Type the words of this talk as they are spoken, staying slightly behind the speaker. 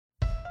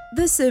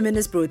This sermon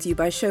is brought to you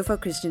by Shofar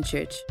Christian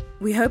Church.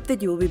 We hope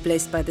that you will be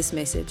blessed by this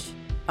message.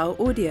 Our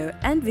audio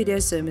and video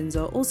sermons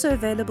are also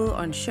available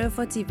on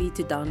Shofar TV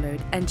to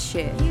download and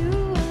share.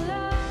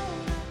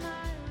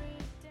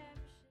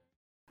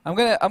 I'm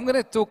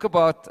gonna talk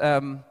about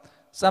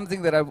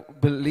something that I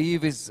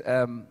believe is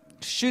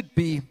should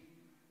be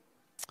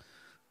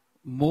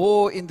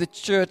more in the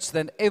church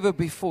than ever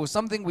before.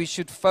 Something we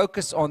should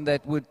focus on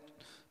that would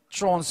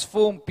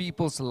transform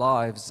people's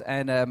lives.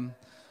 And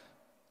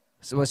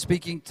so I was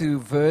speaking to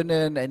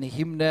Vernon and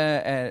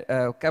Himna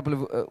a couple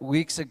of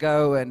weeks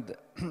ago, and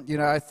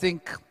I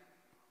think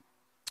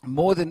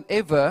more than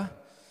ever,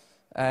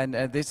 and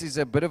this is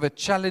a bit of a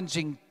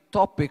challenging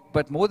topic,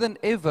 but more than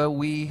ever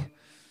we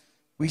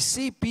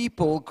see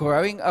people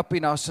growing up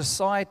in our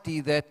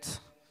society that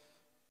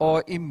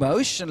are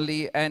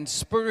emotionally and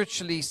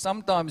spiritually,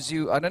 sometimes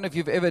I don't know if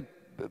you've ever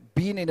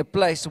been in a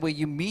place where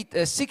you meet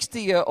a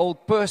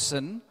 60-year-old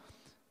person,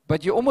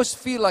 but you almost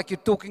feel like you're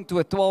talking to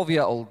a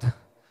 12-year-old.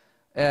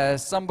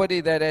 Somebody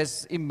that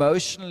has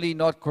emotionally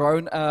not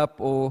grown up.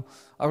 Or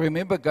I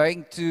remember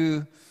going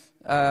to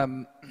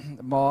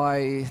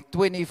my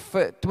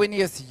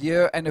 20th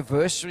year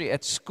anniversary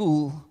at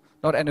school.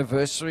 Not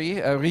anniversary,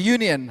 a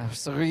reunion.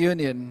 It's a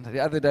reunion. The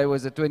other day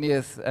was the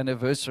 20th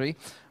anniversary.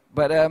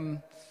 But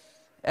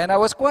and I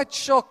was quite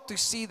shocked to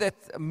see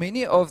that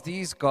many of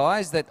these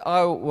guys that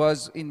I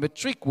was in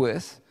matric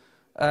with,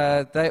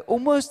 they're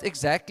almost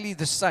exactly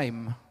the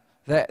same.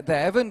 They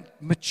haven't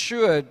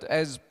matured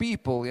as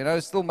people,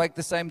 still make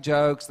the same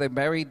jokes. They're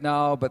married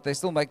now, but they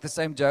still make the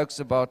same jokes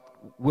about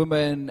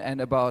women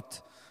and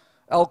about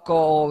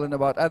alcohol and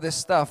about other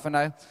stuff. And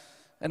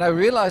I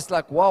realized,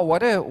 like, wow,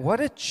 what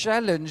a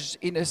challenge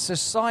in a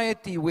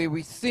society where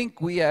we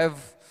think we have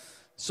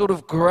sort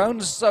of grown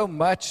so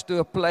much to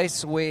a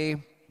place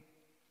where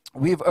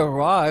we've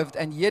arrived,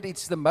 and yet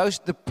it's the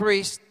most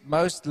depressed,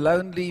 most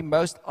lonely,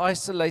 most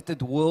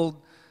isolated world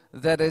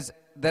that has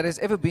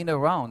ever been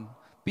around.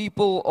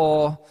 People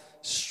are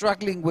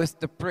struggling with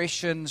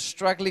depression,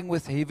 struggling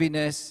with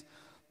heaviness.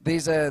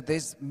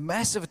 There's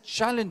massive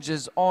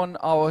challenges on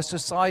our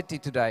society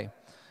today.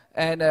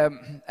 And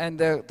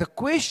the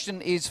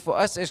question is for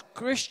us as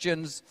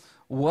Christians,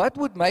 what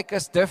would make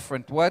us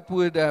different? What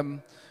would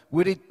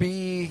it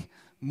be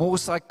more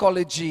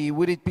psychology?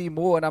 Would it be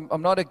more, and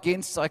I'm not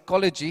against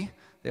psychology.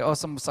 There are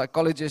some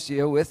psychologists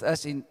here with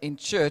us in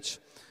church.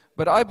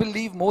 But I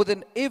believe more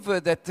than ever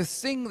that the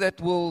thing that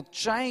will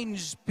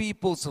change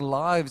people's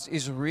lives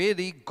is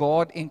really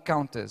God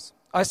encounters.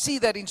 I see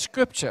that in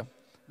Scripture,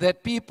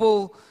 that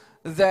people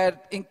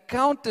that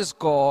encounters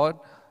God,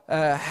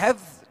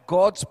 have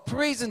God's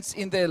presence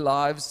in their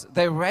lives,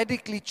 they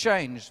radically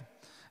change.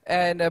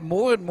 And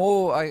more and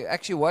more, I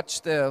actually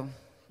watched a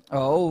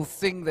whole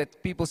thing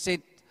that people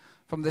said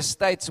from the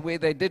States where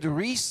they did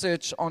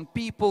research on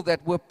people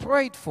that were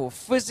prayed for.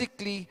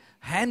 Physically,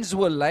 hands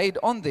were laid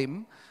on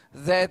them,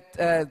 that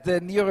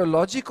the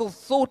neurological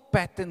thought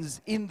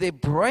patterns in their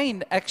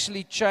brain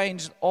actually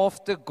changed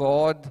after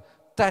God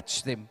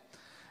touched them.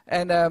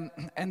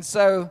 And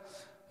so,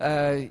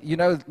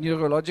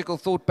 neurological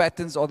thought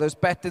patterns are those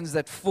patterns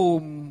that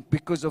form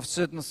because of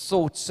certain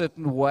thoughts,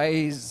 certain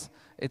ways.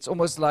 It's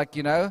almost like,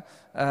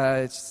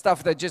 it's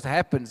stuff that just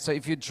happens. So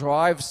if you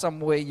drive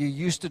somewhere, you're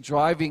used to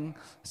driving,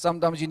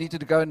 sometimes you need to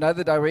go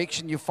another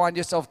direction, you find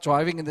yourself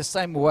driving in the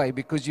same way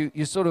because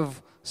you're sort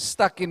of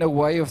stuck in a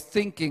way of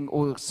thinking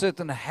or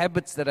certain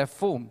habits that have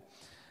formed.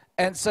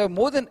 And so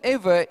more than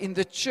ever in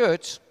the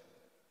church,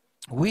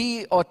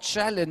 we are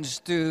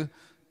challenged to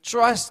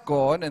trust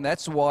God, and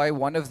that's why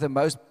one of the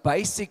most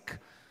basic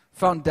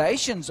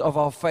foundations of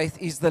our faith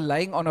is the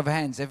laying on of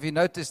hands. Have you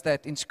noticed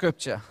that in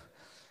Scripture?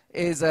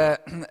 Is the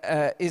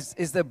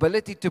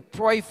ability to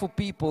pray for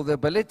people, the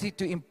ability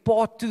to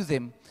impart to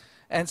them.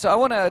 And so I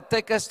want to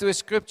take us to a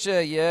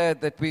scripture here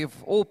that we've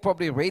all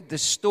probably read the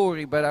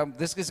story, but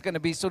this is going to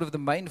be sort of the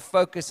main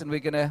focus, and we're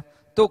going to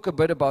talk a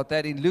bit about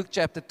that in Luke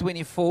chapter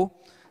 24.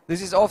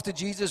 This is after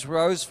Jesus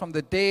rose from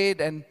the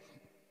dead, and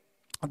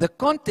the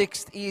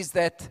context is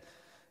that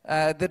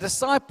the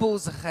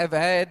disciples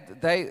they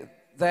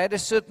had a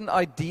certain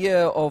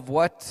idea of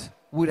what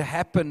would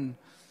happen.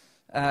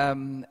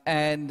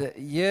 And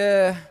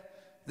yeah,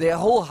 their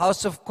whole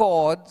house of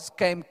cards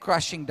came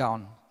crashing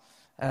down.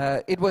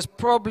 It was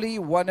probably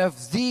one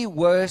of the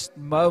worst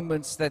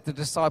moments that the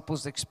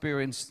disciples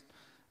experienced,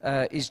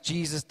 is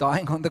Jesus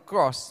dying on the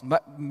cross.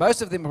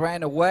 Most of them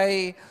ran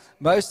away.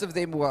 Most of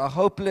them were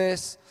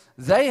hopeless.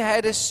 They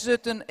had a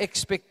certain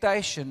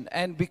expectation,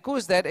 and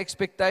because that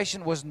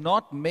expectation was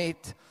not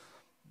met,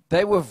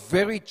 they were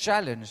very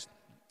challenged.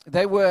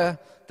 They were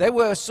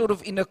sort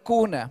of in a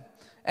corner.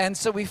 And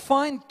so we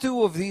find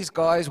two of these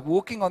guys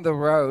walking on the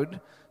road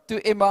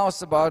to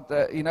Emmaus,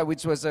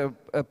 which was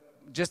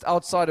just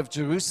outside of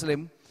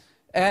Jerusalem,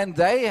 and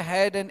they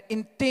had an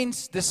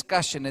intense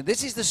discussion. And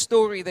this is the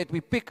story that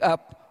we pick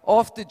up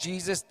after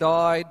Jesus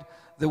died.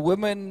 The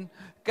women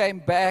came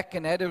back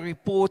and had a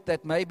report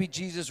that maybe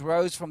Jesus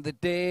rose from the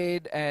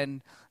dead,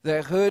 and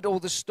they heard all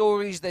the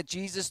stories that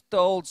Jesus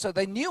told. So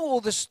they knew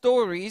all the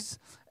stories,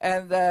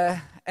 and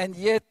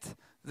yet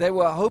they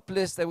were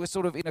hopeless. They were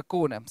sort of in a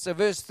corner. So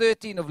verse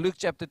 13 of Luke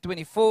chapter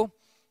 24,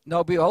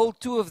 now behold,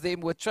 two of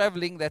them were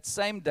traveling that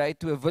same day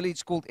to a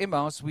village called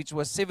Emmaus, which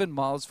was 7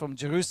 miles from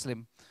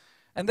Jerusalem.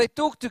 And they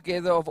talked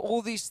together of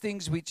all these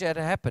things which had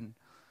happened.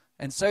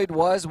 And so it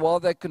was, while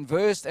they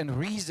conversed and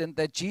reasoned,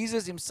 that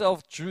Jesus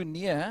himself drew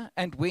near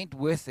and went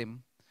with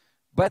them.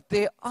 But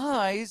their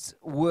eyes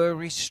were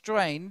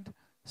restrained,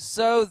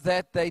 so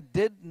that they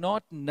did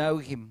not know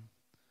him.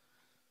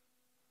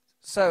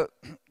 So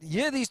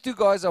here these two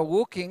guys are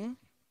walking.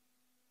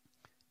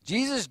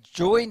 Jesus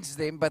joins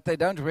them, but they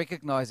don't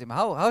recognize him.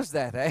 How's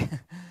that, eh?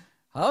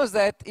 How's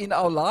that in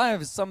our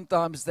lives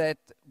sometimes, that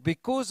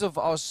because of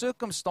our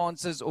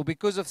circumstances or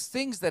because of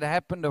things that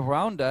happened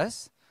around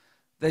us,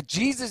 that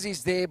Jesus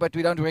is there, but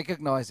we don't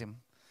recognize him?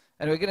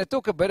 And we're going to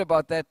talk a bit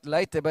about that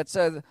later. But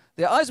so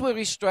their eyes were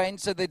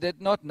restrained, so they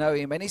did not know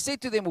him. And he said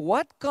to them,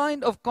 what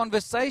kind of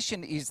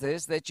conversation is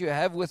this that you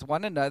have with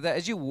one another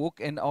as you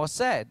walk and are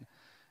sad?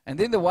 And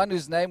then the one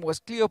whose name was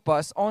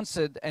Cleopas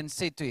answered and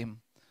said to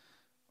him,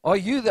 are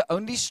you the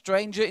only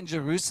stranger in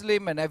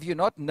Jerusalem, and have you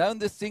not known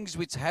the things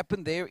which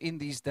happened there in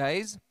these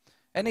days?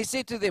 And he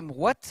said to them,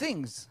 what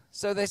things?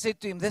 So they said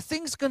to him, the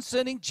things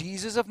concerning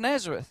Jesus of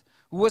Nazareth,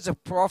 who was a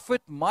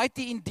prophet,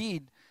 mighty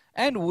indeed,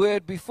 and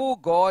word before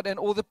God and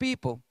all the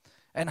people,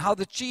 and how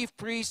the chief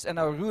priests and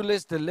our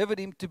rulers delivered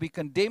him to be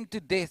condemned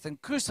to death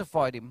and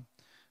crucified him.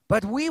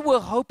 But we were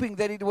hoping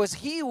that it was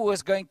he who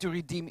was going to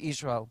redeem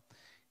Israel.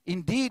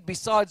 Indeed,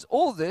 besides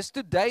all this,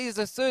 today is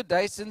the 3rd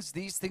day since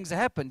these things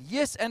happened.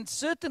 Yes, and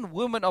certain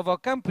women of our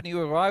company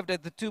who arrived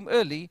at the tomb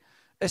early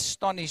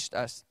astonished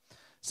us.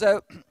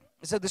 So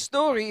the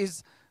story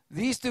is,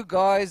 these two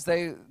guys,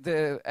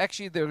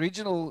 actually the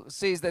original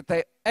says that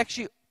they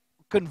actually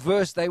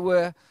conversed. They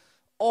were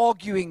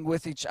arguing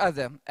with each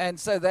other. And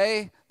so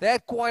they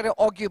had quite an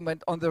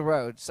argument on the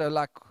road. So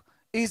like,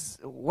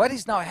 what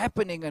is now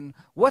happening and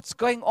what's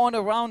going on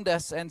around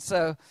us? And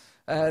so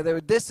they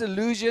were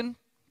disillusioned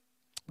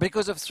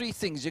because of 3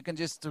 things. You can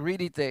just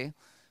read it there.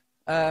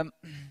 And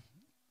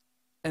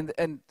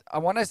I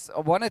want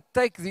to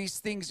take these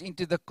things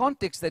into the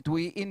context that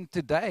we're in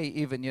today,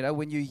 even, you know,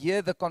 when you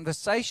hear the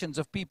conversations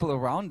of people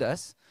around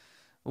us,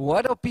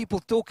 what are people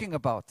talking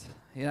about,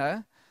 you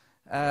know?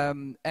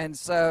 And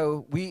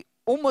so we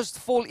almost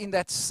fall in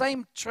that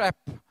same trap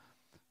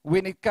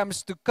when it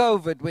comes to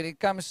COVID, when it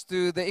comes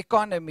to the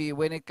economy,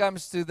 when it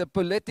comes to the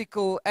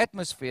political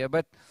atmosphere.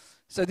 But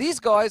so these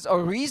guys are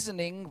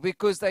reasoning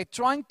because they're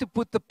trying to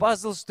put the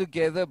puzzles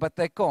together, but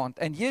they can't.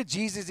 And here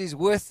Jesus is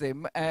with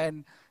them,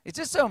 and it's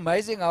just so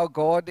amazing how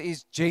God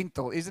is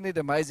gentle. Isn't it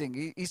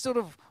amazing? He sort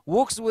of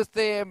walks with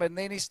them, and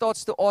then he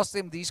starts to ask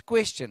them these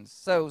questions.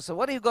 So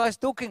what are you guys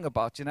talking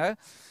about, you know?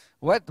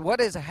 What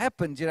has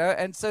happened, you know?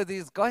 And so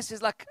these guys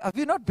is like, have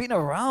you not been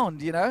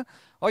around, you know?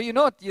 Are you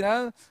not, you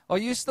know? Are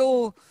you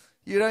still,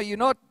 you know,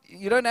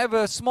 you don't have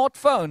a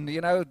smartphone,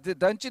 you know?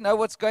 Don't you know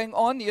what's going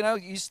on? You know,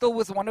 you're still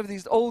with one of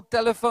these old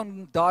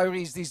telephone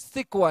diaries, these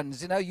thick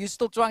ones, you know? You're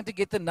still trying to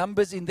get the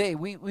numbers in there.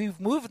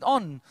 We've moved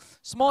on.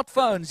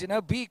 Smartphones, you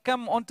know,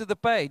 come onto the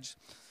page.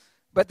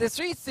 But the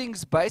 3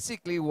 things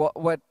basically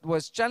what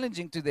was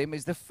challenging to them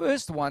is, the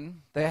first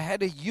one, they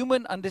had a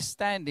human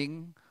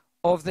understanding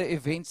of the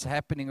events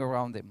happening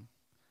around them,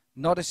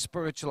 not a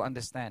spiritual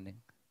understanding.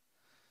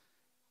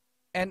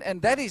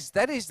 And that is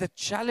the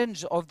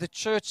challenge of the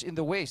church in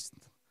the West.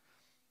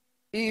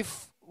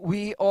 If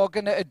we are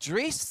going to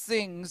address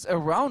things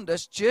around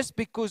us just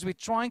because we're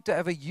trying to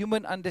have a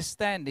human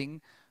understanding,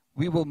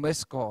 we will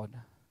miss God.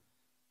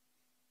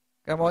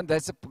 Come on,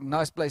 that's a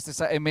nice place to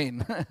say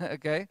amen.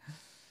 Okay?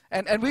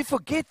 And we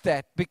forget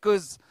that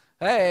because,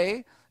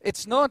 hey,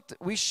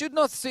 we should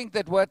not think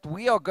that what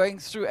we are going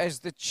through as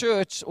the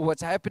church or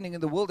what's happening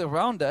in the world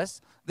around us,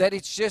 that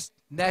it's just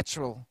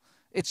natural.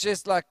 It's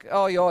just like,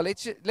 oh yeah,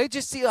 let's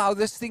just see how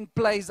this thing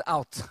plays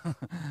out.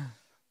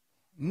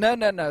 No.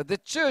 The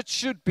church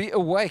should be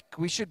awake.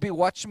 We should be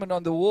watchmen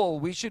on the wall.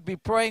 We should be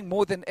praying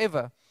more than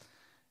ever.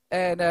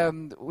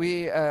 And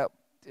we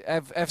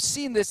have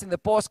seen this in the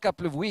past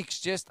couple of weeks,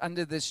 just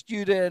under the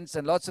students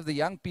and lots of the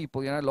young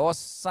people. You know,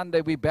 last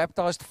Sunday we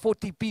baptized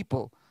 40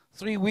 people.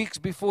 3 weeks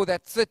before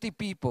that, 30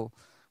 people.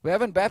 We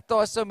haven't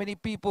baptized so many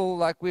people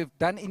like we've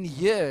done in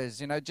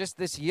years. You know, just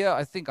this year,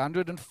 I think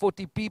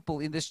 140 people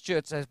in this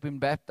church has been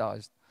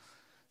baptized.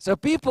 So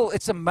people,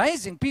 it's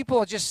amazing. People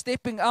are just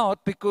stepping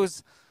out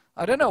because,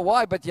 I don't know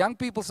why, but young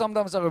people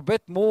sometimes are a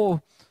bit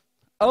more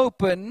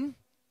open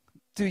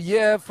to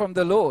hear from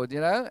the Lord, you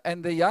know.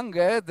 And the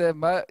younger,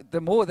 the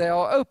more they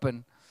are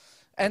open.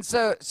 And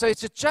so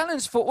it's a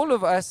challenge for all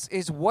of us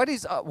is what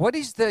is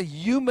the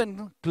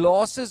human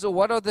glasses, or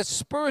what are the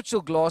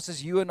spiritual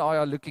glasses you and I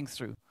are looking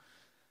through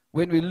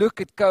when we look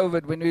at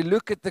COVID, when we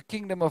look at the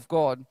kingdom of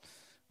God.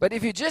 But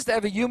if you just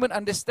have a human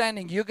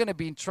understanding, you're going to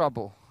be in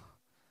trouble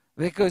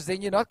because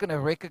then you're not going to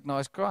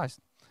recognize Christ.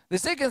 The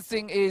second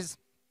thing is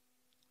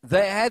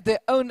they had their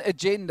own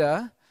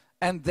agenda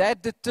And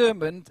that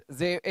determined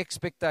their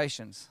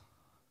expectations.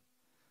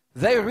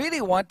 They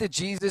really wanted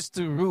Jesus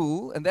to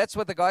rule, and that's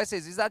what the guy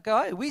says. He's like,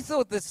 guy, we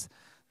thought this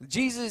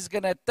Jesus is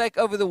going to take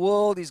over the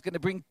world. He's going to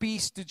bring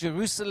peace to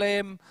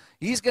Jerusalem.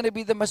 He's going to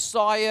be the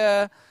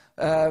Messiah.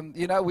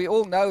 We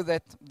all know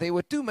that there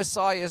were two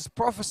Messiahs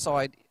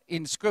prophesied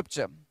in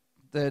Scripture.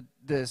 The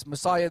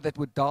Messiah that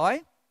would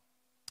die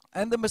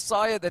and the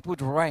Messiah that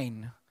would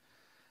reign.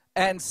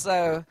 And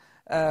so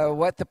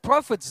what the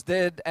prophets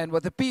did and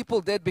what the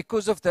people did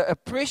because of the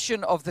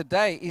oppression of the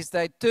day is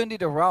they turned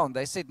it around.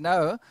 They said,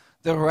 no,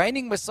 the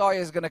reigning Messiah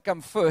is going to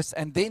come first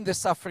and then the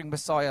suffering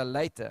Messiah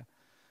later.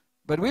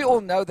 But we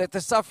all know that the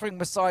suffering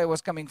Messiah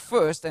was coming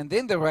first and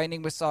then the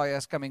reigning Messiah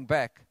is coming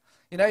back.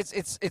 You know,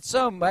 it's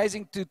so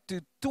amazing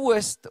to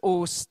twist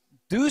or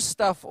do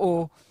stuff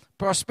or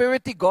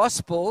prosperity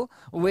gospel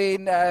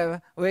when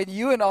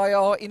you and I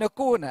are in a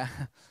corner.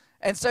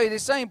 And so it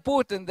is so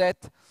important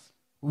that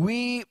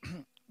we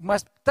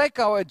must take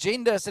our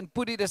agendas and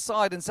put it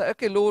aside and say,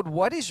 okay, Lord,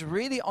 what is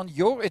really on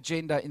your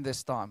agenda in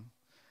this time?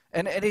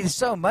 And it is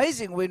so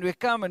amazing when we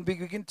come and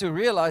begin to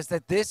realize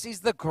that this is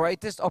the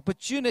greatest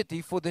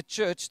opportunity for the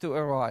church to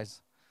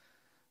arise.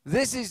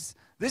 This is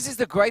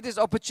the greatest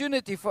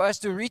opportunity for us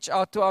to reach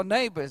out to our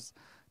neighbors,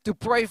 to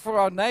pray for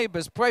our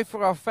neighbors, pray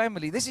for our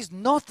family. This is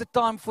not the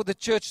time for the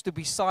church to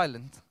be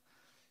silent.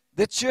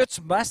 The church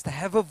must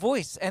have a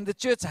voice, and the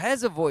church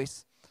has a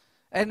voice,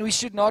 and we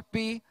should not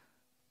be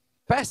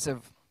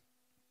passive.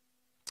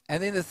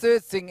 And then the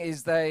third thing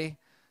is they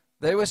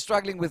were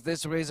struggling with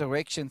this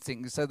resurrection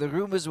thing. So the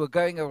rumors were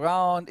going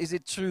around. Is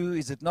it true?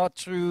 Is it not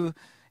true?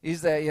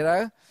 Is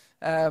there,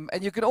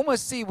 and you can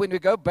almost see when we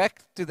go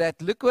back to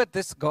that, look what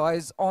this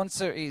guy's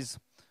answer is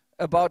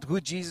about who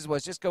Jesus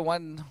was. Just go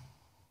one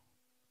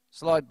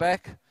slide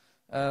back.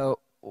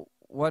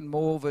 One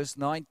more, verse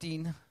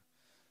 19.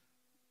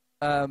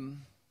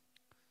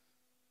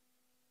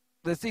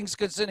 The things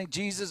concerning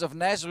Jesus of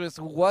Nazareth,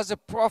 who was a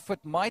prophet,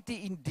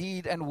 mighty in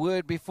deed and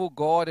word before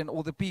God and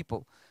all the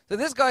people. So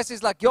this guy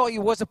says like, he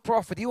was a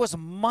prophet. He was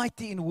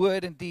mighty in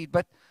word and deed.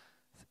 But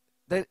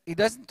he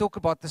doesn't talk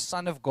about the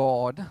Son of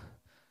God.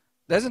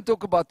 Doesn't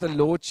talk about the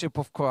Lordship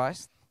of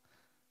Christ.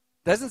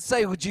 Doesn't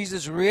say who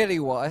Jesus really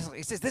was.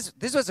 He says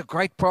this was a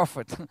great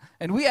prophet.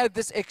 And we had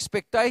this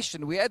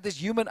expectation. We had this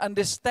human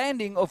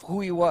understanding of who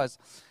he was.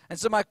 And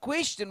so my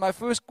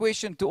first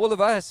question to all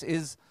of us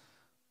is,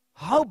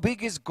 how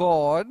big is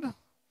God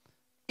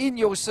in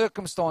your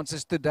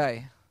circumstances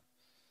today?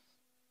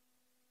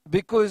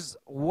 Because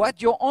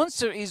what your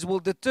answer is will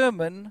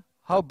determine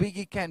how big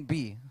he can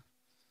be.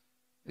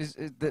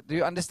 Do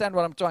you understand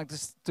what I'm trying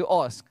to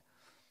ask?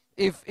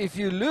 If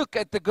you look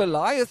at the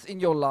Goliath in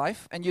your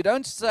life and you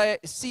don't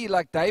see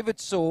like David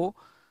saw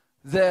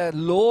the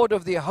Lord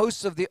of the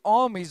hosts of the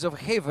armies of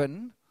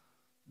heaven,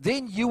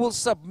 then you will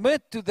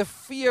submit to the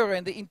fear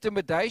and the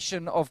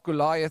intimidation of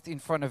Goliath in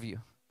front of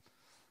you.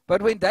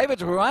 But when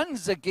David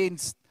runs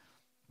against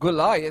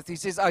Goliath, he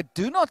says, I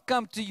do not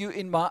come to you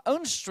in my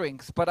own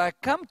strength, but I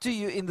come to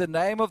you in the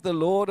name of the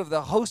Lord of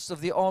the hosts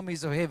of the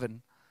armies of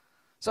heaven.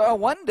 So I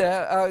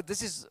wonder,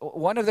 this is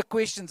one of the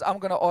questions I'm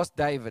going to ask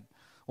David.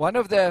 One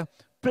of the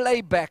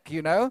playback,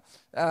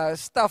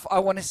 stuff I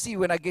want to see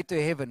when I get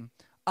to heaven.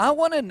 I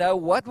want to know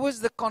what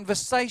was the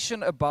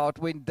conversation about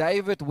when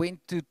David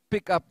went to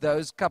pick up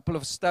those couple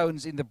of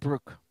stones in the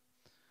brook.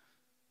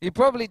 He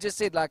probably just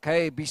said like,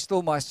 hey, be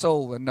still my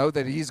soul and know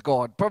that he's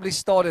God. Probably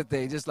started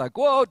there, just like,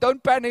 whoa,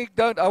 don't panic,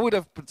 I would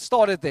have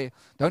started there.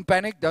 Don't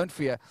panic, don't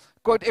fear.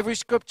 Quote every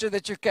scripture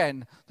that you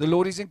can. The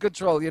Lord is in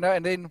control,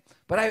 and then,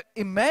 but I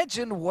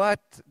imagine what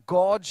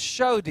God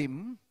showed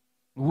him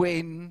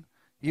when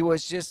he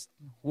was just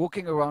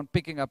walking around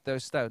picking up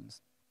those stones.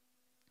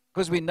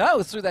 Because we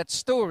know through that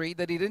story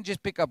that he didn't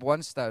just pick up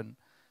one stone.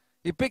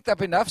 He picked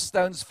up enough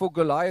stones for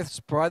Goliath's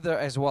brother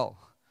as well.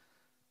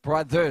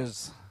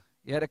 Brothers.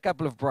 He had a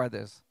couple of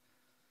brothers.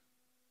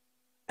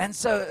 And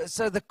so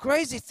the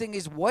crazy thing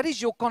is, what is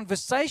your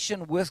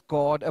conversation with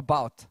God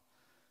about?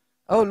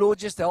 Oh, Lord,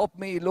 just help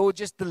me. Lord,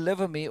 just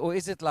deliver me. Or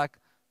is it like,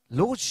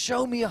 Lord,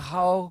 show me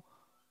how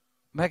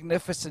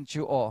magnificent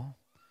you are.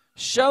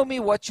 Show me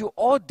what you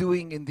are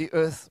doing in the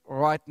earth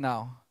right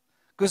now.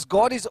 Because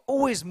God is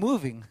always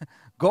moving.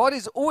 God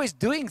is always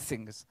doing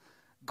things.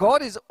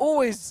 God is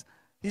always,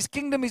 His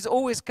kingdom is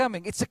always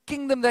coming. It's a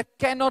kingdom that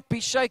cannot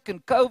be shaken.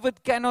 COVID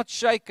cannot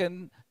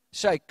shaken.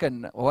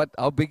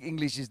 How big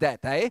English is that,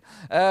 eh?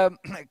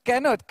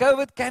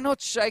 COVID cannot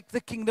shake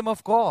the kingdom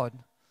of God.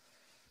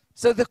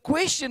 So the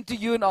question to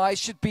you and I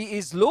should be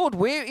is, Lord,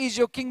 where is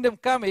your kingdom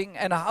coming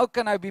and how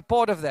can I be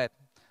part of that?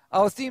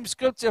 Our theme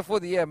scripture for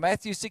the year,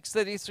 Matthew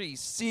 6:33,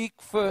 seek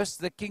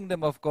first the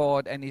kingdom of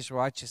God and His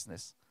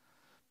righteousness.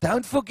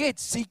 Don't forget,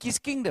 seek His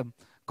kingdom.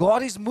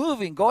 God is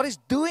moving, God is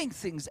doing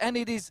things, and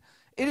it is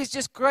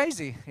just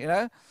crazy,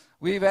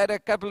 We've had a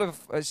couple of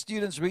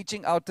students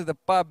reaching out to the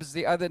pubs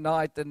the other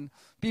night, and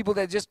people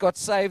that just got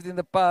saved in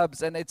the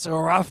pubs, and it's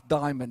rough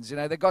diamonds,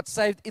 They got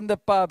saved in the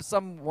pub.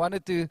 Some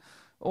wanted to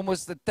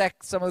almost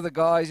attack some of the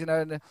guys,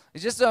 And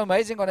it's just so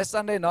amazing on a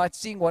Sunday night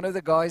seeing one of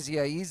the guys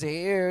here. His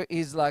hair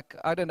is like,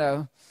 I don't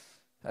know,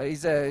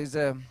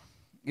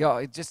 Yeah,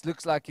 it just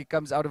looks like he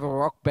comes out of a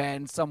rock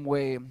band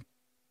somewhere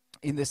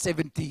in the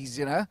 70s,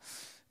 you know.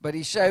 But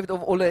he shaved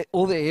off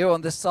all the hair on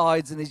the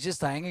sides, and he's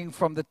just hanging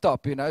from the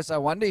top, you know. So I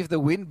wonder if the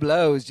wind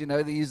blows, you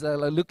know, these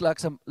look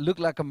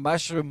like a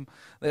mushroom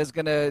that's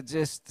gonna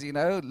just, you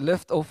know,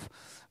 lift off.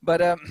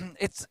 But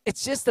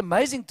it's just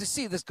amazing to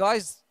see this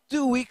guy's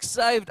 2 weeks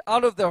saved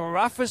out of the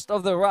roughest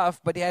of the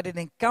rough, but he had an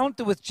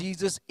encounter with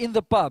Jesus in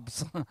the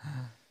pubs,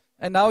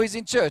 and now he's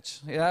in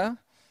church, you know.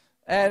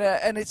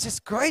 And it's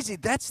just crazy.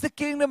 That's the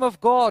kingdom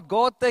of God.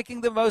 God taking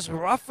the most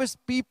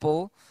roughest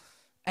people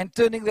and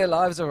turning their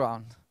lives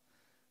around.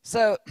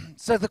 So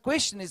the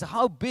question is,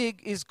 how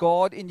big is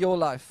God in your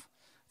life?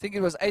 I think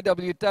it was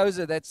A.W.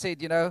 Tozer that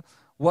said, you know,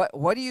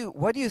 what do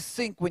you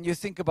think when you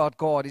think about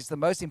God is the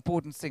most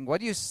important thing?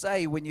 What do you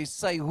say when you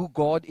say who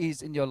God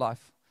is in your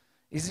life?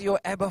 Is he your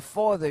Abba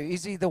Father?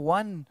 Is he the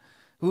one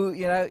who,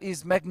 you know,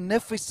 is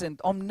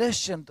magnificent,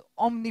 omniscient,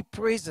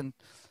 omnipresent?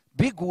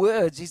 Big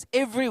words. He's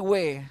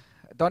everywhere.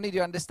 Donnie, do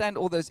you understand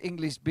all those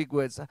English big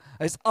words?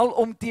 Hy's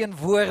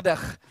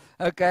alomteenwoordig.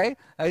 Okay?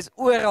 Hy's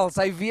oral,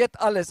 hy weet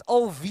alles,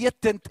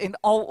 alwetend en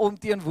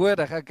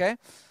alomteenwoordig, okay?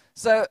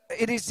 So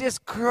it is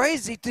just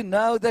crazy to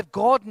know that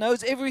God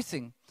knows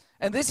everything.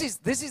 And this is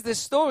the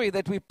story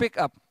that we pick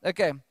up.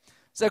 Okay.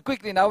 So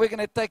quickly now we're going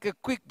to take a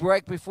quick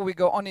break before we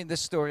go on in the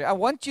story. I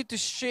want you to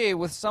share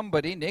with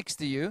somebody next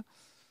to you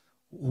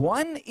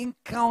one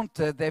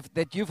encounter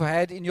that you've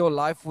had in your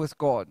life with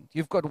God.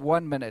 You've got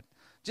 1 minute.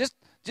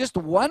 Just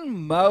one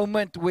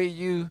moment where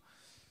you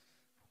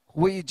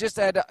just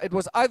had, it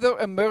was either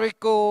a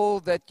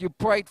miracle that you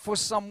prayed for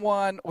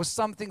someone or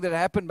something that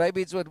happened.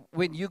 Maybe it's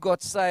when you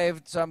got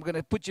saved. So I'm going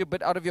to put you a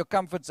bit out of your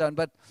comfort zone.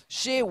 But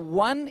share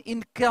one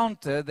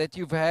encounter that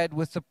you've had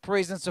with the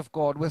presence of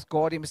God, with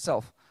God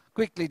himself.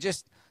 Quickly,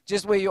 just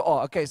where you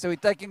are. Okay, so we're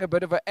taking a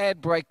bit of an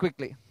ad break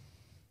quickly.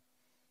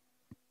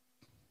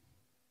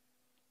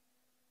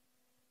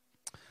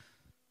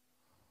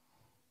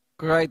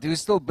 Great.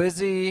 Who's still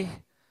busy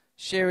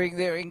sharing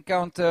their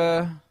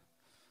encounter?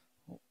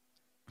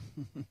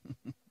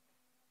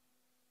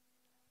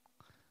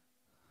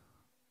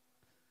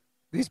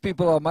 These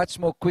people are much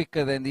more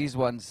quicker than these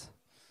ones.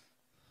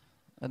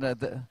 And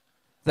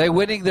they're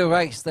winning the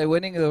race. They're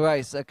winning the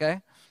race,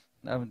 okay?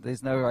 No,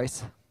 there's no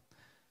race.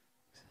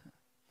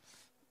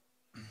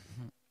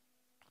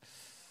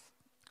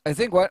 I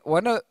think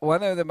one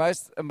of the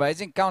most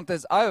amazing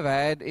encounters I've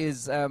had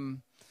is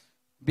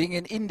being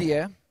in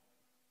India.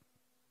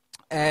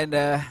 And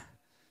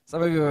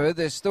some of you have heard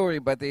this story,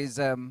 but there's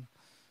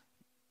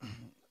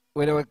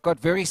when I got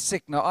very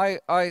sick. Now,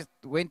 I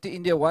went to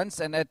India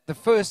once, and at the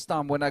first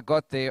time when I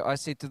got there, I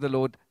said to the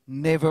Lord,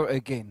 never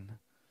again.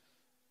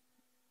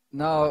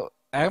 Now,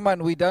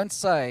 Herman, we don't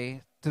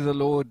say to the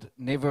Lord,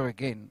 never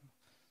again.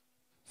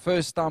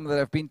 First time that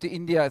I've been to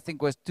India, I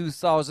think, was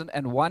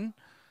 2001.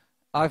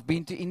 I've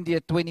been to India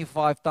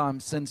 25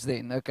 times since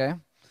then, okay?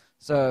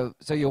 So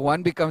your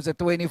one becomes a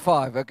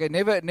 25, okay?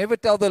 Never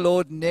tell the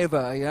Lord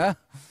never, yeah?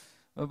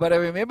 But I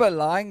remember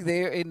lying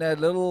there in a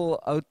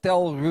little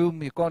hotel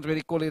room. You can't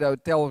really call it a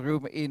hotel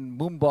room in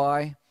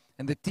Mumbai.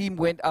 And the team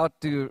went out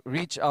to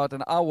reach out,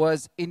 and I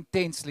was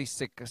intensely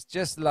sick. It's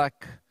just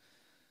like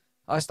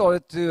I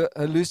started to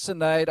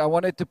hallucinate. I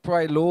wanted to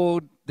pray,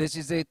 Lord, this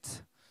is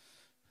it.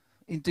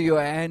 Into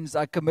your hands,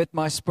 I commit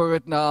my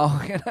spirit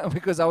now, you know,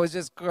 because I was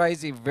just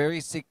crazy,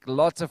 very sick,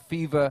 lots of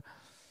fever.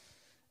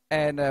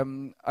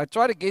 And I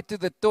tried to get to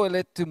the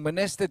toilet to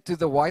minister to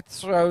the White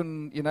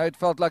Throne. You know, it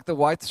felt like the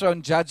White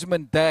Throne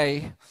Judgment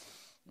Day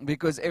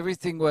because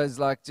everything was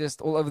like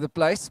just all over the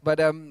place. But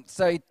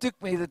so it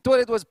took me, the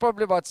toilet was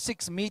probably about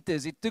 6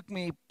 meters. It took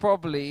me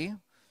probably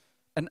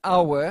an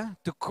hour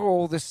to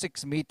crawl the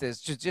 6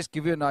 meters, to just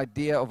give you an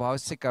idea of how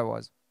sick I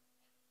was.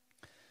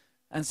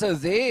 And so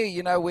there,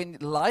 you know, when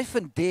life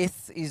and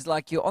death is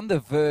like you're on the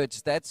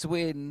verge, that's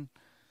when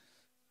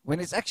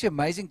it's actually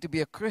amazing to be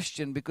a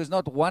Christian, because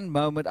not one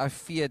moment I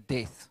fear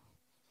death.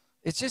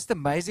 It's just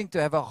amazing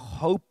to have a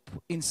hope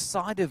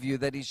inside of you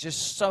that is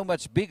just so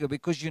much bigger,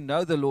 because you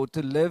know the Lord.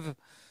 To live,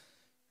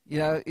 you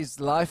know,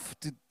 is life.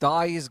 To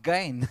die is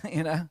gain,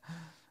 you know.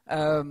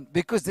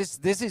 Because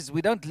this is,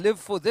 we don't live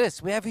for this.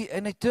 We have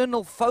an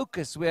eternal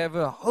focus. We have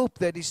a hope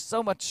that is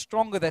so much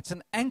stronger. That's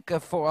an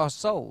anchor for our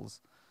souls.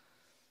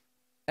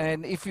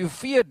 And if you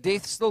fear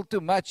death still too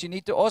much, you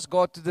need to ask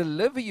God to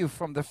deliver you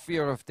from the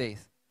fear of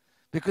death.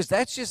 Because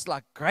that's just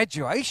like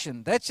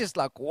graduation. That's just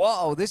like,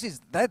 wow,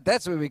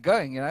 that's where we're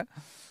going, you know.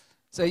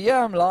 So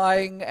yeah, I'm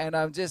lying, and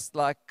I'm just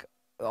like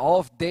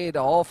half dead,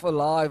 half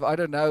alive, I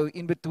don't know,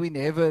 in between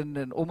heaven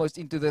and almost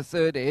into the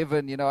third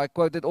heaven. You know, I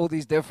quoted all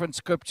these different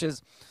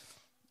scriptures.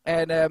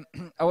 And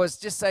I was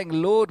just saying,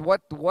 Lord,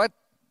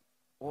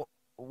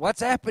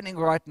 what's happening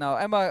right now?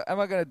 Am I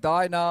going to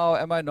die now?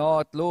 Am I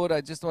not? Lord,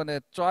 I just want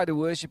to try to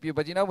worship you.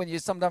 But you know, when you're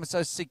sometimes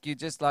so sick, you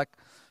just like,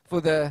 for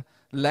the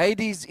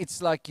ladies,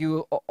 it's like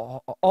you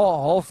are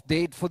half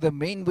dead. For the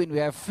men, when we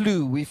have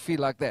flu, we feel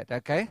like that,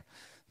 okay?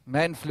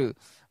 Man flu.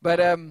 But,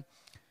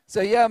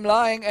 so yeah, I'm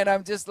lying, and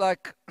I'm just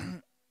like,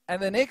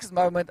 and the next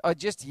moment, I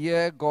just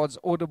hear God's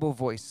audible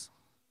voice.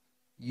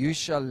 you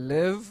shall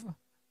live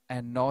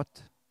and not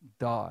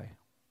die.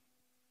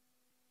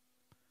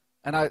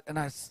 And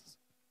I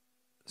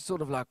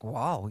sort of like,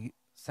 wow,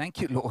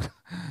 thank you, Lord.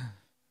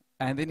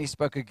 And then he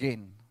spoke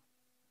again.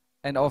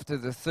 And after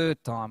the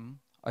third time,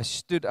 I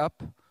stood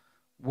up,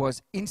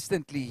 was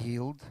instantly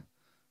healed,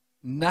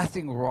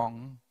 nothing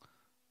wrong.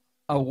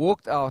 I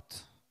walked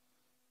out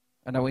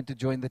and I went to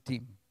join the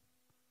team.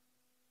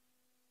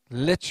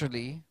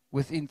 Literally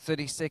within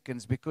 30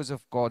 seconds because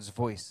of God's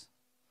voice.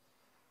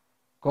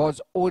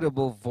 God's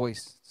audible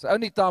voice. It's the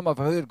only time I've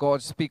heard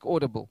God speak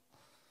audible.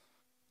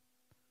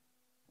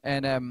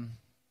 And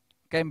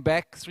came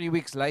back 3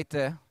 weeks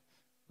later.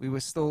 We were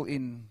still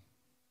in,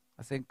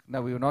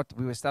 we were not.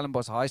 We were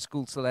Stellenbosch High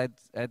School, still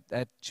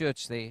at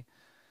church there.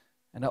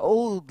 And an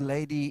old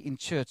lady in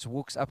church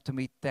walks up to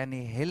me,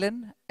 Tanny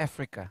Helen,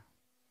 Africa.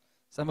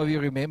 Some of you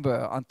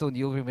remember, Anton,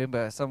 you'll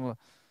remember.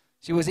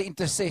 She was an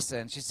intercessor,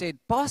 and she said,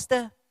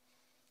 Pastor,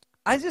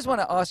 I just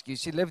want to ask you,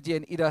 she lived here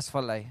in Idas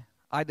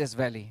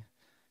Valley.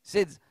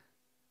 Said,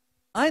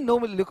 I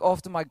normally look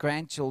after my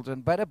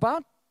grandchildren, but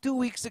about 3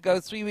 weeks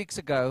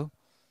ago,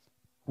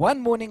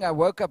 one morning I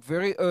woke up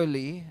very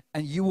early,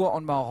 and you were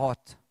on my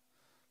heart.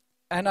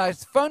 And I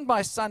phoned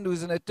my son,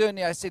 who's an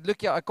attorney. I said,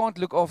 look here, I can't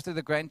look after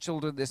the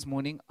grandchildren this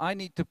morning. I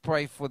need to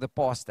pray for the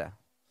pastor.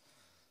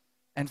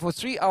 And for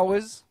 3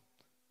 hours,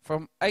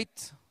 from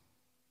 8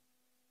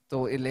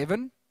 till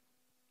 11.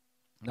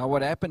 Now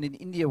what happened in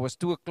India was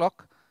 2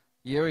 o'clock.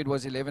 Here it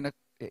was 11.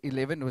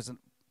 It was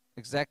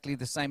exactly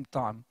the same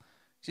time.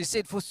 She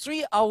said, for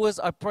 3 hours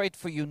I prayed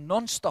for you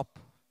non-stop.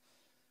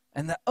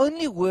 And the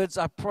only words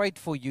I prayed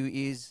for you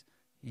is,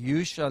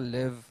 you shall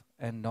live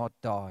and not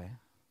die.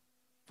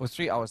 For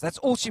 3 hours. That's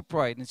all she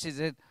prayed. And she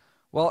said,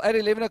 well, at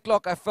 11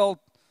 o'clock I felt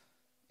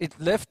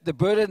the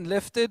burden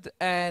lifted,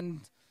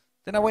 and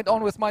then I went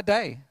on with my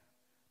day.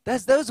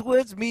 Does those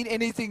words mean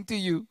anything to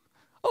you?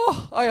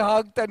 Oh, I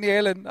hugged Tanny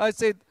Helen. I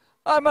said,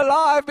 I'm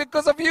alive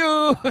because of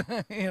you.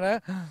 You know,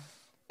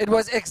 it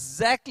was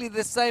exactly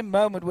the same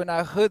moment when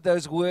I heard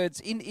those words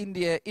in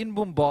India, in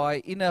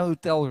Mumbai, in a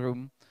hotel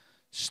room.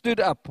 Stood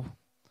up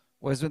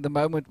was the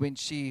moment when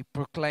she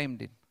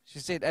proclaimed it. She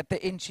said at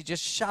the end, she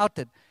just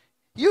shouted,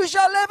 you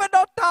shall live and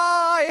not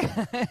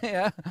die.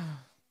 Yeah.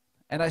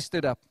 And I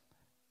stood up.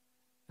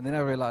 And then I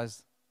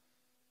realized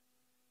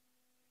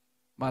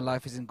my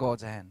life is in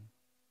God's hand.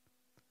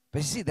 But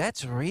you see,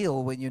 that's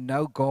real when you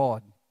know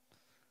God.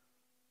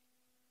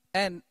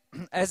 And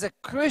as a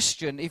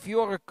Christian, if you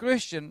are a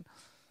Christian,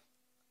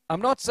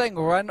 I'm not saying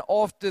run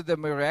after the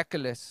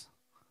miraculous,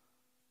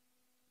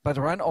 but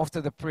run after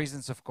the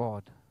presence of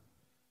God.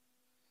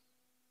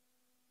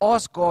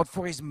 Ask God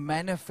for His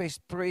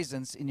manifest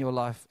presence in your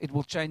life. It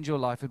will change your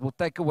life. It will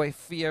take away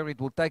fear.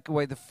 It will take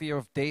away the fear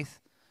of death.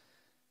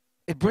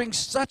 It brings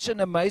such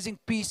an amazing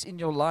peace in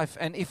your life.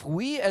 And if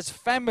we as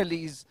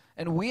families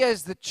and we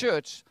as the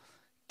church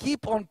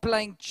keep on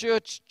playing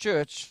church,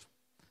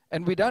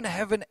 and we don't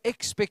have an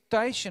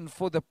expectation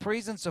for the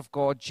presence of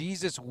God,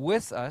 Jesus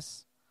with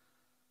us,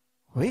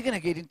 we're going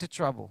to get into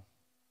trouble.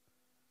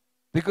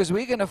 Because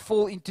we're going to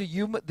fall into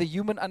the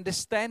human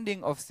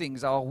understanding of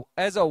things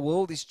as our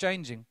world is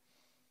changing.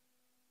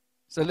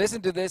 So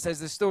listen to this as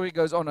the story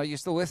goes on. Are you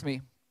still with me?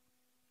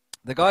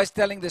 The guy's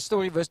telling the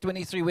story, verse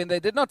 23. When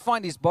they did not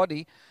find his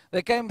body,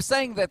 they came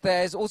saying that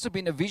there has also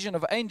been a vision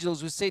of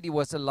angels who said he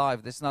was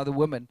alive. That's now the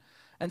woman.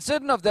 And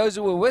certain of those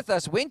who were with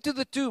us went to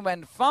the tomb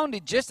and found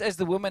it just as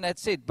the woman had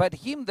said. But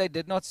him they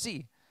did not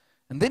see.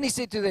 And then he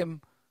said to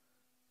them,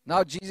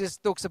 now Jesus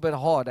talks a bit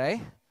hard, eh?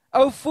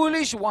 O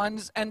foolish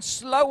ones, and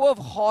slow of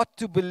heart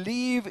to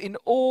believe in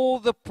all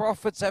the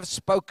prophets have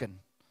spoken.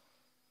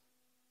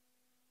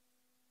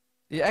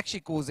 He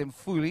actually calls them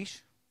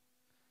foolish.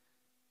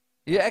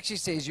 He actually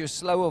says you're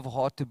slow of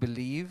heart to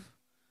believe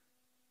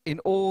in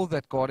all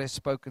that God has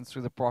spoken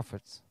through the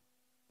prophets.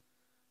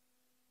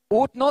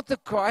 Ought not the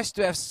Christ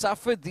to have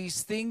suffered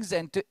these things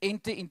and to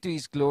enter into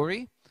His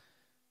glory?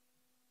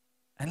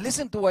 And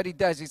listen to what he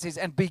does. He says,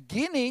 and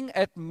beginning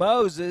at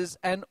Moses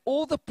and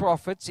all the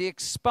prophets, he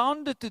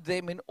expounded to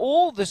them in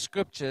all the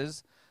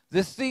scriptures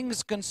the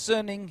things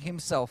concerning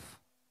himself.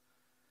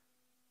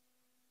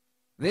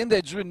 Then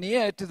they drew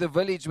near to the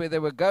village where they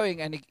were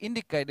going, and he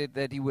indicated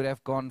that he would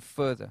have gone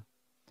further.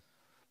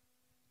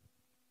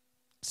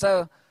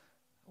 So,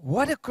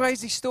 what a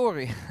crazy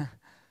story.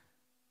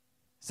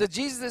 So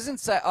Jesus doesn't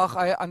say, oh,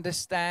 I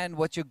understand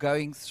what you're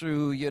going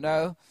through, you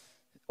know.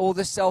 All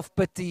the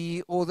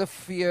self-pity, all the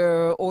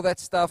fear, all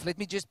that stuff. Let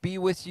me just be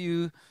with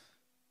you.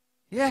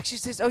 He actually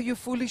says, oh, you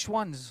foolish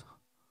ones.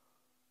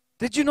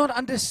 Did you not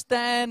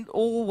understand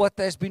all what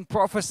has been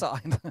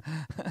prophesied?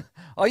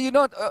 Are you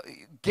not?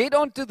 Get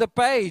onto the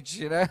page,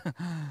 you know.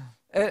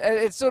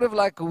 It's sort of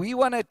like we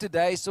want it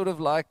today, sort of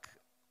like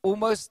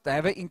almost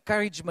have an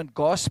encouragement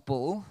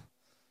gospel.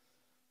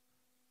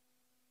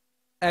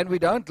 And we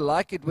don't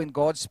like it when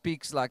God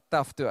speaks like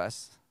tough to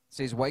us.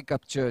 Says, wake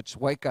up, church,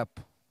 wake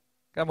up.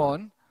 Come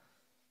on.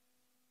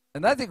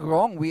 And nothing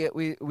wrong.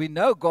 We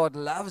know God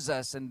loves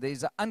us and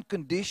there's an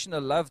unconditional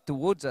love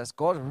towards us.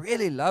 God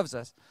really loves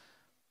us.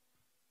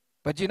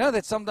 But you know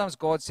that sometimes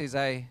God says,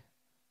 hey,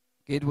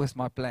 get with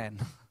my plan.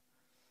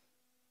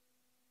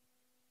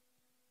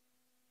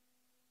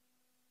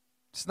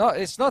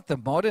 It's not the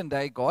modern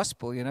day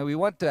gospel. You know, we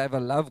want to have a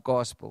love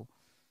gospel.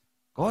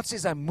 God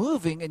says, I'm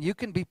moving and you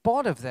can be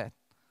part of that.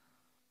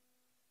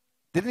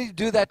 Didn't he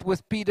do that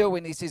with Peter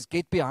when he says,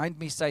 get behind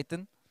me,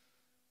 Satan?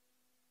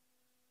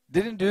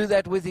 Didn't do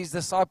that with his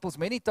disciples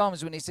many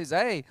times when he says,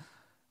 hey,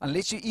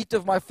 unless you eat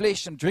of my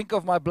flesh and drink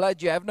of my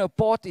blood, you have no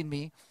part in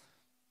me.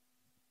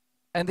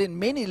 And then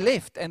many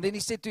left. And then he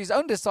said to his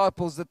own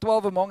disciples, the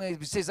 12 among them,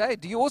 he says, hey,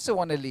 do you also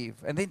want to leave?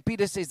 And then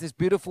Peter says these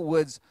beautiful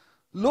words,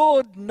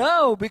 Lord,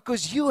 no,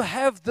 because you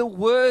have the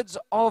words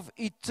of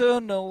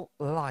eternal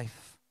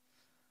life.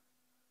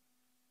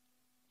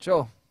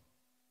 Sure.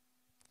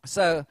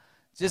 So,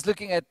 just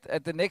looking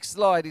at the next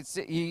slide,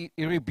 he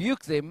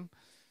rebuked them.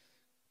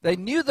 They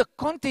knew the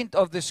content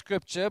of the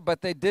scripture,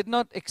 but they did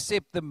not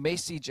accept the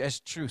message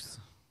as truth.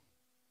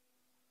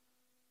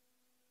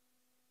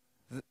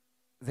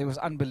 There was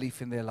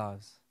unbelief in their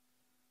lives.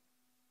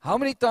 How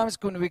many times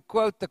can we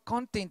quote the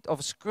content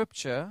of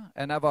scripture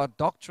and have our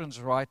doctrines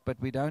right, but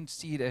we don't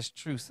see it as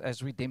truth,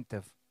 as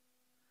redemptive?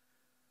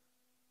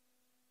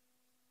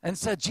 And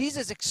so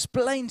Jesus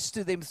explains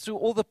to them through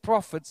all the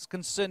prophets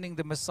concerning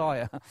the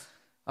Messiah.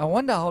 I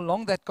wonder how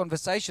long that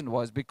conversation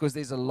was, because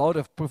there's a lot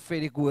of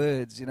prophetic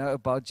words, you know,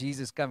 about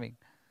Jesus coming.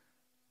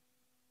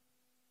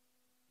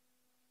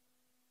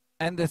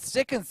 And the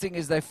second thing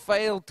is they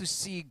failed to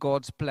see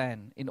God's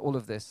plan in all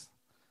of this.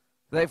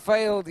 They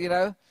failed, you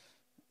know.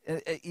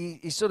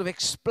 He sort of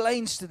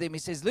explains to them. He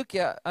says, look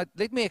here,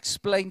 let me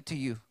explain to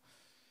you.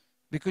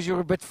 Because you're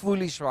a bit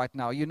foolish right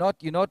now. You're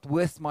not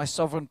with my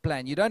sovereign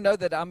plan. You don't know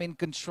that I'm in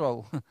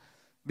control.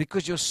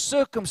 Because your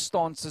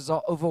circumstances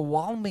are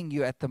overwhelming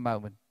you at the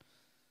moment.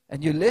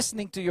 And you're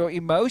listening to your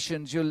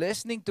emotions. You're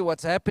listening to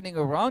what's happening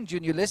around you.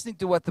 And you're listening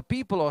to what the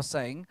people are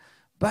saying.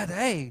 But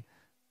hey,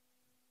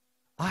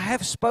 I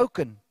have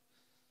spoken.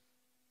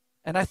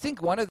 And I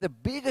think one of the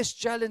biggest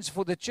challenges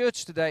for the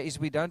church today is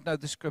we don't know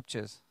the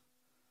scriptures.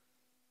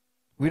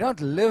 We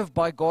don't live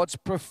by God's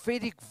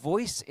prophetic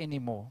voice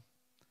anymore.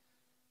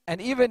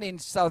 And even in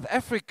South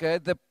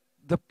Africa,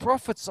 the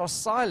prophets are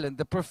silent,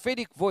 the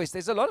prophetic voice.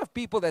 There's a lot of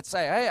people that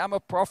say, hey, I'm a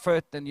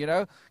prophet, and, you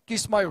know,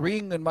 kiss my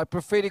ring and my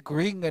prophetic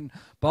ring and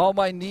bow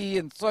my knee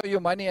and throw your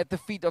money at the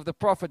feet of the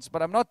prophets.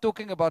 But I'm not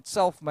talking about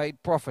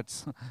self-made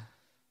prophets.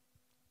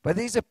 But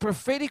there's a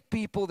prophetic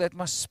people that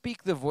must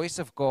speak the voice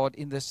of God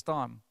in this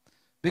time,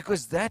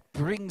 because that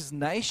brings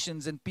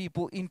nations and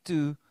people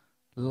into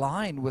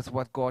line with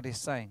what God is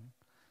saying.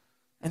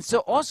 And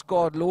so ask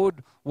God,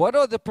 Lord, what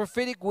are the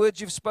prophetic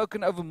words you've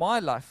spoken over my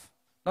life?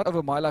 Not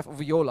over my life,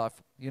 over your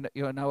life. You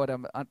know what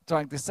I'm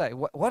trying to say.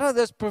 What are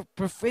those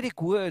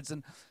prophetic words?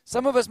 And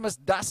some of us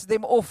must dust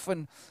them off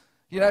and,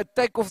 you know,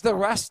 take off the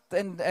rust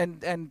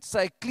and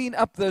say, clean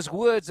up those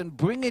words and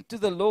bring it to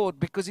the Lord.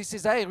 Because he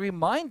says, hey,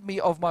 remind me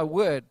of my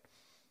word.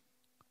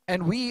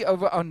 And we,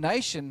 over our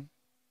nation,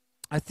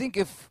 I think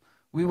if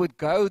we would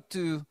go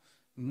to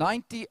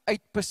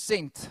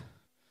 98%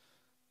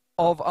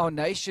 of our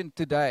nation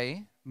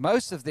today,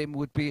 most of them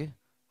would be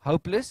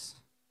hopeless.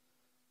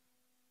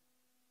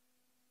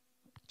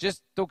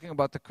 Just talking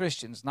about the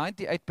Christians,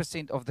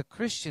 98% of the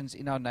Christians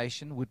in our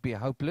nation would be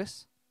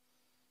hopeless,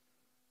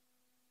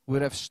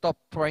 would have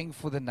stopped praying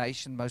for the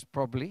nation most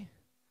probably,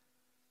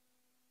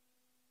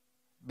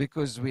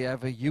 because we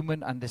have a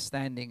human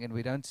understanding and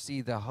we don't see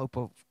the hope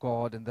of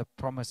God and the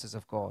promises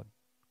of God.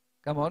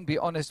 Come on, be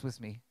honest with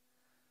me.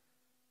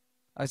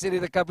 I said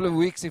it a couple of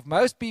weeks, if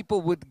most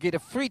people would get a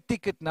free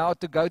ticket now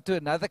to go to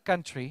another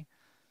country,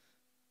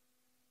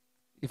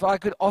 if I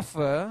could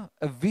offer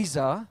a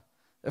visa,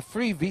 a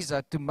free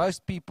visa to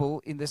most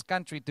people in this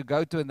country to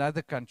go to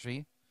another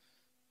country,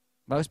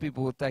 most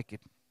people will take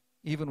it,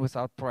 even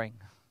without praying.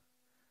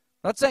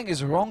 Not saying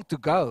it's wrong to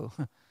go.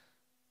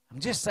 I'm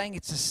just saying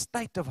it's a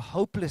state of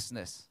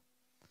hopelessness.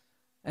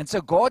 And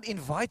so God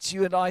invites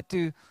you and I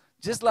to,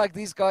 just like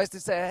these guys, to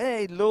say,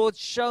 hey, Lord,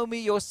 show me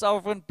your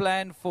sovereign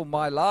plan for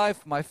my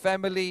life, my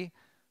family,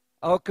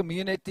 our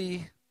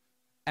community,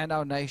 and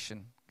our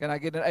nation. Can I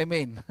get an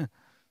amen?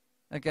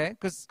 Okay,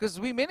 because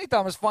we many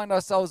times find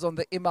ourselves on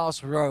the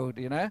Emmaus Road,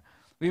 you know.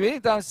 We many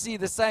times see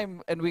the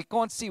same, and we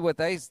can't see what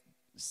they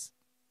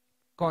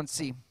can't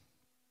see.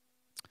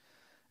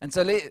 And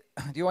so, do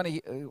you want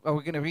to? Are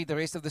we going to read the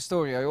rest of the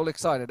story? Are you all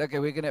excited? Okay,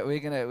 we're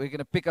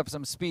gonna pick up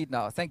some speed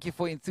now. Thank you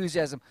for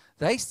enthusiasm.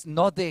 They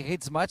nod their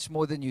heads much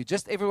more than you.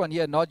 Just everyone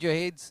here, nod your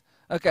heads.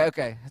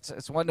 Okay,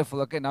 it's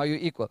wonderful. Okay, now you're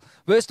equal.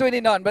 Verse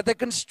 29. But they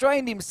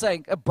constrained him,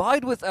 saying,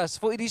 "Abide with us,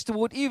 for it is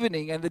toward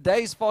evening, and the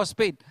day is far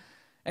spent."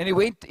 And he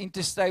went in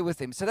to stay with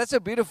them. So that's so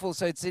beautiful.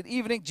 So it's at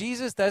evening.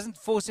 Jesus doesn't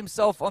force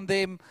himself on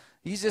them.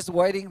 He's just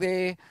waiting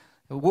there,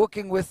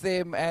 walking with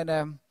them.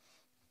 And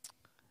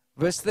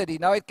verse 30.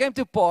 Now it came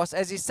to pass,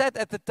 as he sat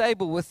at the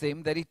table with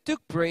them, that he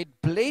took bread,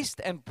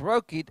 blessed and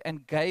broke it,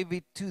 and gave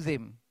it to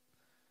them.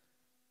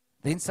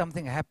 Then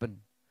something happened.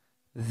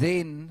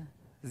 Then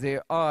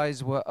their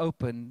eyes were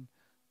opened,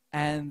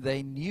 and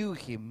they knew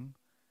him,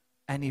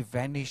 and he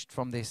vanished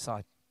from their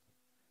sight.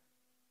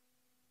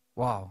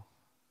 Wow.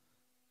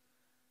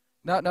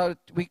 Now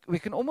we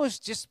can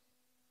almost just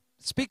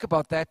speak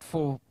about that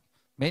for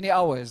many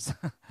hours.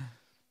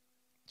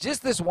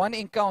 Just this one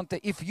encounter.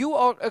 If you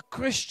are a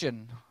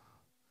Christian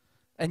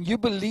and you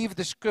believe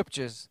the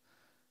scriptures,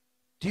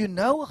 do you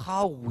know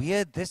how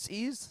weird this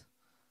is?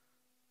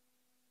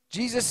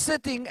 Jesus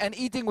sitting and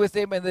eating with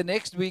them, and the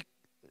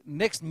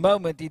next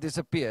moment he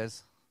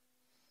disappears.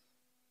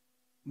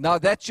 Now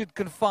that should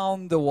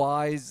confound the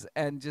wise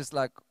and just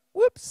like,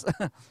 whoops,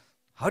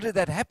 how did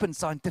that happen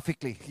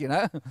scientifically, you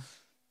know?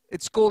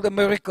 It's called a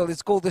miracle.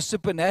 It's called the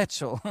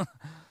supernatural.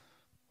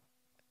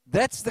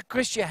 That's the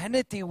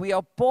Christianity we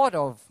are part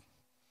of.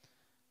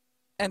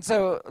 And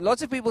so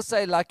lots of people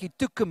say like he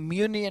took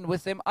communion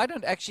with them. I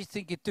don't actually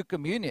think he took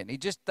communion. He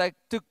just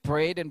took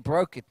bread and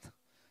broke it.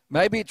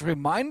 Maybe it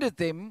reminded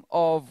them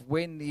of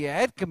when he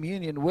had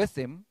communion with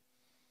them.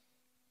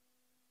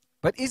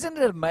 But isn't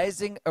it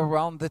amazing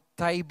around the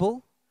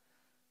table?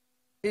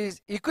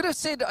 He could have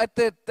said at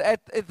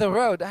the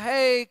road,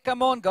 hey,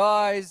 come on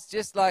guys,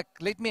 just like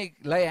let me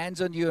lay hands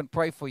on you and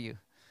pray for you.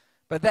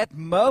 But that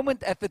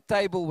moment at the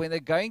table when they're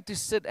going to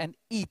sit and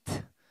eat,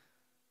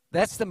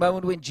 that's the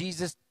moment when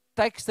Jesus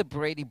takes the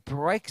bread, he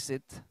breaks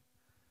it,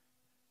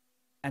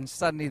 and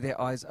suddenly their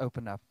eyes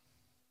open up.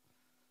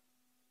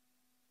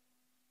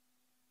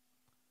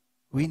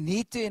 We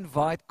need to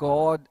invite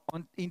God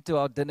into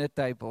our dinner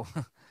table.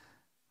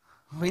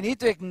 We need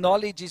to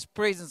acknowledge his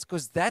presence,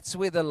 because that's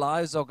where the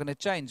lives are going to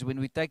change. When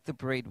we take the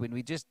bread, when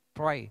we just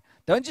pray.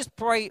 Don't just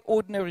pray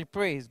ordinary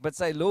prayers, but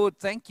say, Lord,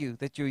 thank you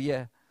that you're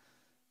here.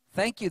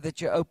 Thank you that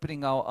you're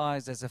opening our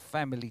eyes as a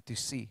family to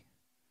see.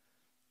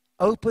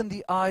 Open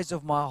the eyes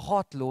of my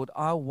heart, Lord.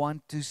 I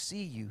want to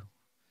see you.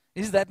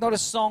 Is that not a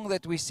song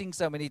that we sing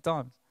so many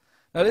times?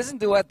 Now listen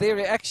to what their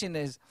reaction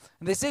is.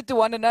 And they said to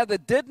one another,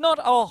 did not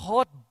our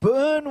heart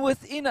burn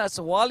within us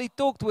while he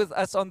talked with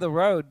us on the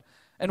road,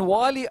 and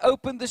while he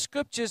opened the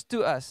scriptures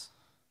to us?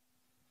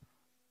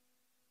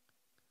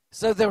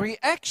 So the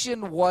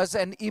reaction was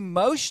an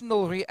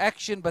emotional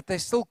reaction, but they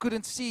still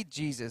couldn't see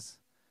Jesus.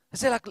 They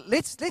said, like,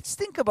 let's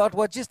think about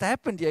what just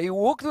happened here. He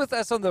walked with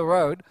us on the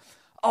road.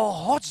 Our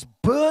hearts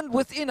burned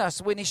within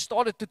us when he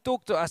started to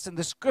talk to us in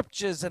the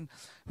scriptures. And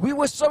we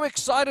were so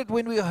excited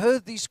when we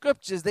heard these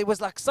scriptures. There was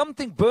like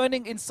something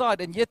burning inside,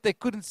 and yet they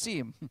couldn't see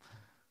him.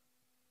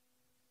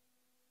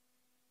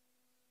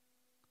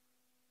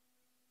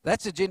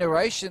 That's a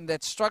generation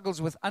that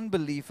struggles with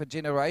unbelief, a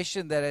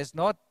generation that has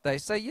not, they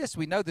say, yes,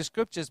 we know the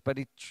scriptures, but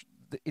it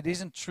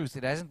isn't truth.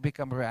 It hasn't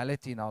become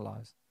reality in our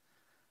lives.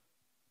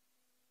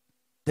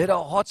 Did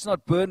our hearts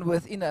not burn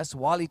within us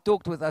while he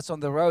talked with us on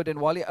the road and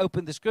while he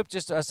opened the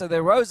scriptures to us? So they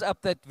rose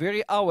up that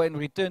very hour and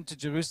returned to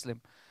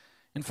Jerusalem,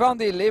 and found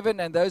the 11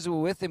 and those who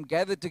were with him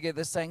gathered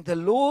together, saying, the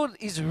Lord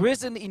is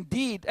risen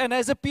indeed and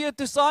has appeared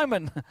to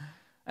Simon.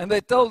 And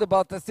they told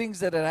about the things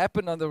that had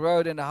happened on the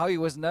road and how he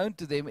was known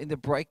to them in the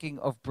breaking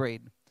of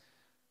bread.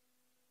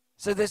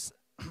 So this,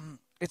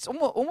 it's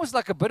almost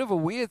like a bit of a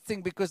weird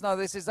thing, because now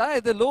they says,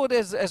 hey, the Lord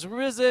has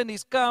risen,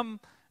 he's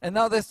come, and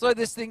now they throw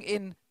this thing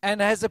in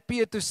and has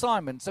appeared to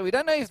Simon. So we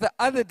don't know if the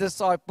other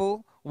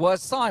disciple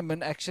was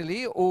Simon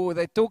actually, or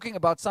they're talking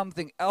about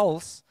something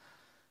else.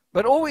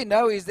 But all we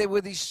know is there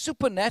were these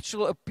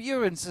supernatural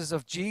appearances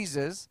of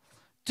Jesus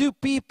to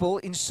people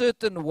in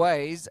certain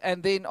ways,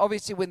 and then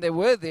obviously when they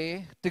were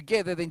there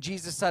together, then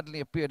Jesus suddenly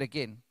appeared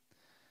again.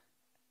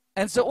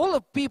 And so all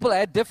the people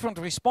had different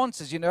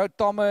responses. You know,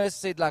 Thomas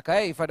said like,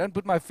 hey, if I don't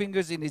put my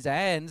fingers in his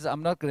hands,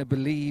 I'm not going to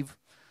believe.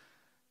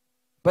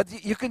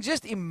 But you can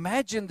just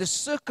imagine the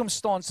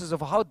circumstances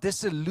of how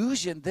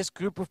disillusioned this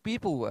group of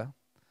people were.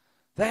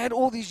 They had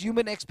all these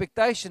human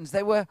expectations.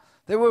 They were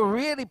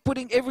really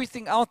putting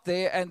everything out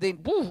there, and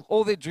then woo,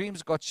 all their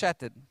dreams got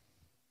shattered.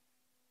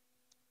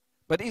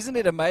 But isn't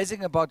it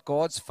amazing about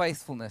God's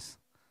faithfulness?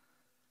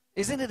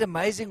 Isn't it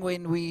amazing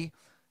when we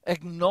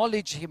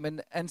acknowledge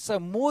him? And so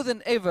more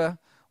than ever,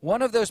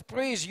 one of those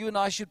prayers you and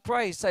I should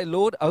pray, say,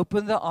 Lord,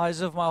 open the eyes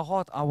of my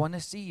heart. I want to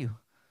see you.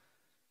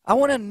 I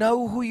want to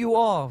know who you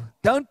are.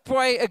 Don't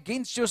pray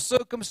against your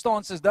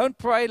circumstances. Don't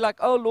pray like,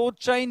 oh, Lord,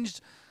 change.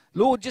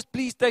 Lord, just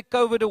please take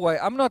COVID away.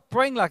 I'm not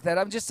praying like that.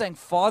 I'm just saying,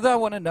 Father, I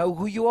want to know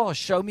who you are.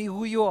 Show me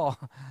who you are.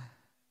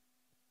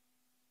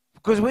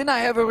 Because when I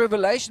have a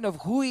revelation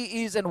of who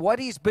he is and what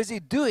he's busy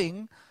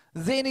doing,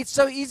 then it's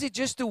so easy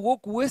just to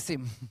walk with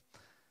him.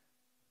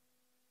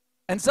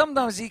 And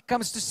sometimes he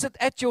comes to sit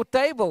at your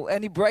table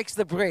and he breaks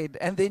the bread,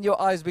 and then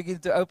your eyes begin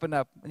to open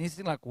up. And you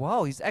think like,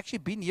 wow, he's actually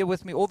been here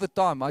with me all the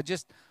time. I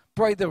just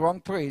prayed the wrong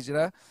prayers, you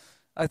know.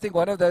 I think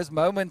one of those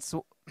moments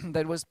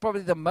that was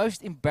probably the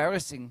most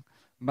embarrassing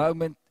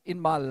moment in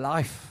my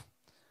life,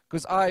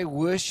 because I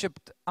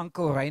worshipped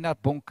Uncle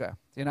Reinhard Bonke,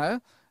 you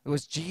know. It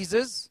was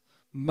Jesus,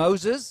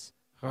 Moses,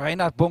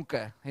 Reinhard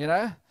Bonke, you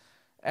know.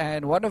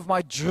 And one of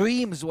my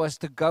dreams was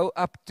to go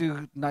up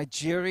to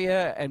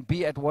Nigeria and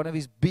be at one of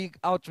his big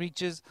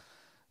outreaches.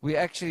 We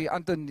actually,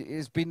 Anton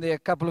has been there a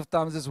couple of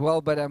times as well.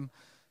 But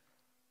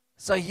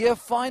so here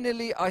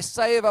finally I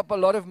save up a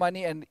lot of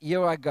money, and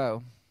here I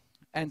go.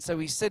 And so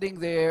we're sitting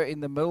there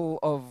in the middle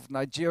of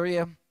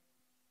Nigeria,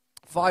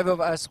 5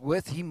 of us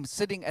with him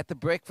sitting at the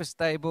breakfast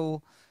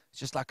table. It's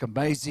just like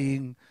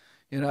amazing,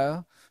 you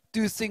know.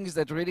 2 things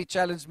that really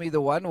challenged me. The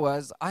one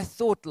was, I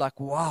thought like,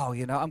 wow,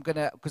 you know, I'm going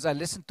to, because I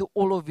listened to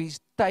all of his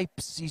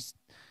tapes, his,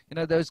 you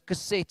know, those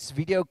cassettes,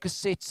 video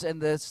cassettes,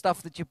 and the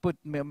stuff that you put,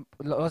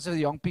 lots of the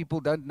young people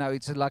don't know.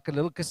 It's like a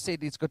little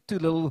cassette. It's got 2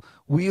 little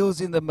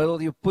wheels in the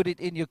middle. You put it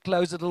in, you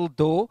close a little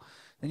door,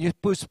 and you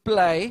push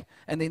play,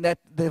 and then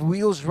the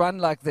wheels run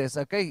like this,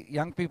 okay?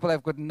 Young people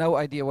have got no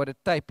idea what a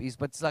tape is,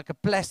 but it's like a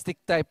plastic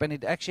tape, and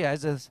it actually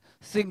has a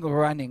thing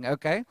running,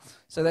 okay?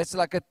 So that's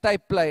like a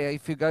tape player.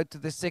 If you go to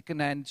the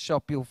second-hand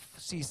shop, you'll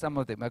see some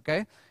of them,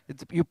 okay?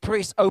 You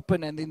press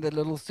open, and then the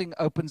little thing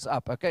opens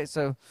up, okay?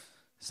 So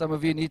some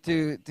of you need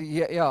to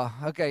yeah,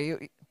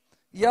 okay.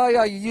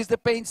 You use the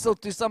pencil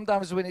to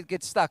sometimes when it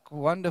gets stuck.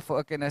 Wonderful.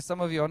 Okay, now some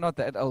of you are not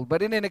that old,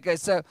 but in any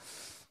case, so...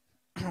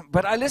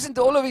 But I listened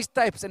to all of his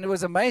tapes, and it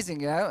was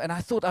amazing, you know. And I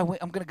thought, I'm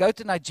going to go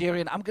to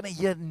Nigeria, and I'm going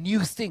to hear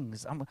new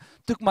things. I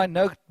took my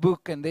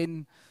notebook, and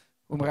then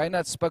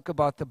Reinhard spoke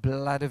about the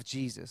blood of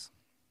Jesus.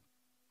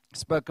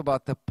 Spoke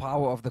about the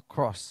power of the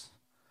cross.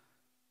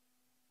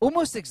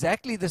 Almost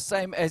exactly the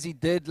same as he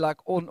did, like,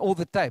 on all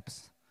the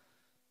tapes.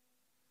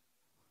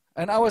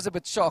 And I was a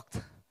bit shocked.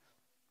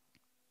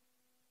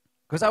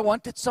 Because I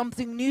wanted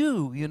something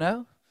new, you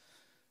know.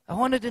 I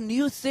wanted a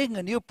new thing,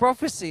 a new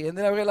prophecy. And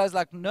then I realized,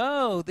 like,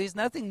 no, there's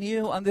nothing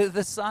new under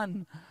the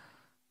sun.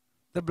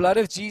 The blood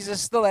of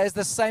Jesus still has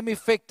the same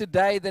effect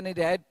today than it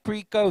had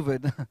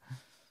pre-COVID.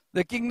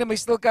 The kingdom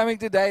is still coming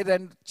today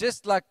than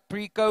just like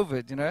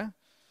pre-COVID, you know.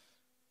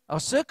 Our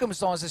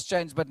circumstances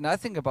changed, but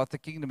nothing about the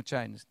kingdom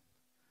changed.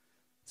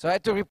 So I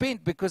had to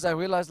repent because I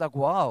realized, like,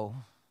 wow,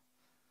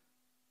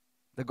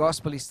 the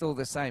gospel is still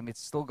the same.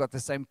 It's still got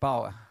the same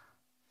power.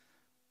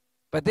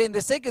 But then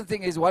the second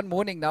thing is, one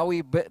morning, now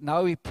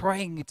we're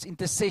praying, it's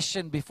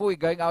intercession before we're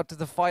going out to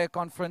the fire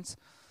conference.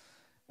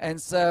 And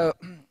so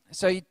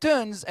he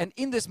turns, and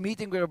in this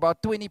meeting, we're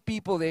about 20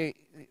 people there,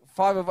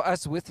 5 of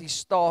us with his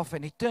staff,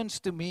 and he turns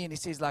to me and he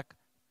says like,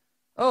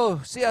 oh,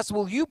 Sias,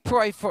 will you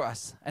pray for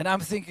us? And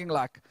I'm thinking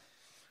like,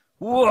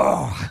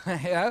 whoa,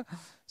 yeah.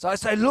 So I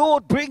say,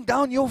 Lord, bring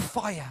down your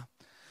fire.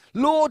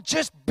 Lord,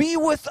 just be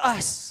with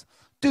us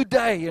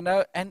today, you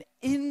know. And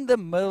in the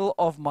middle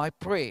of my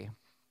prayer,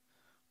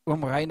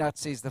 Reinhard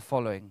says the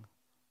following: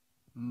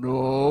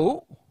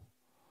 no,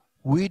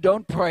 we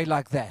don't pray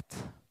like that.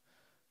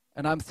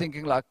 And I'm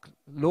thinking like,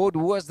 Lord,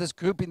 who was this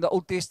group in the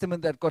Old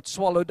Testament that got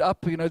swallowed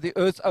up? You know, the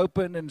earth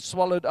opened and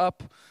swallowed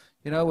up.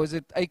 You know, was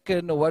it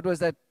Achan or what was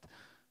that?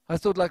 I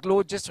thought like,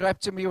 Lord, just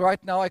rapture me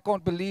right now. I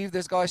can't believe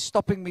this guy is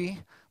stopping me.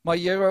 My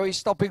hero is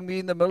stopping me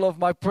in the middle of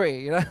my prayer,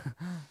 you know.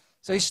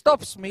 So he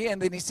stops me,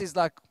 and then he says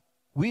like,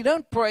 we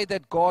don't pray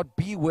that God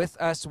be with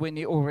us when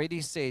he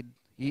already said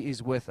he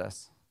is with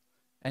us.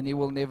 And he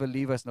will never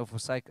leave us nor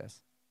forsake us.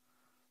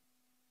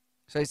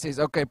 So he says,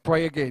 okay,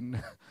 pray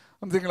again.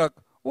 I'm thinking like,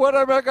 what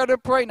am I going to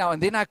pray now?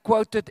 And then I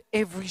quoted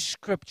every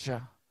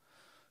scripture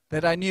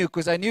that I knew,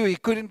 because I knew he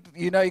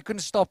couldn't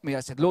stop me. I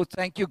said, Lord,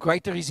 thank you.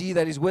 Greater is he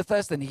that is with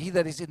us than he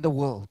that is in the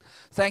world.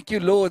 Thank you,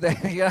 Lord.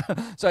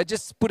 So I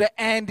just put an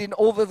and in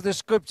all of the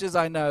scriptures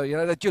I know, you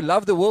know, that you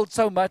love the world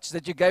so much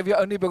that you gave your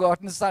only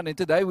begotten son, and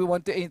today we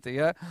want to enter.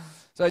 Yeah.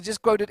 So I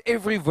just quoted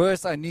every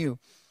verse I knew.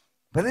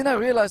 But then I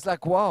realized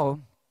like, wow,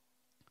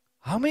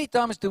 how many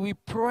times do we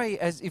pray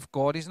as if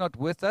God is not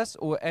with us,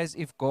 or as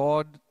if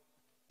God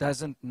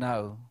doesn't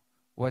know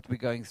what we're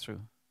going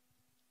through?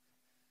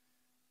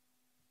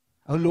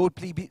 Oh Lord,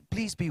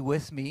 please be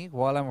with me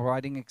while I'm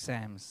writing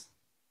exams.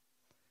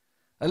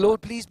 Oh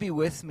Lord, please be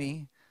with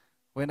me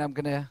when I'm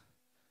going to,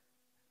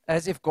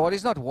 as if God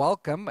is not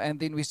welcome,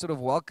 and then we sort of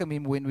welcome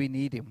him when we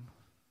need him.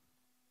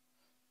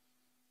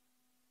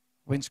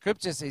 When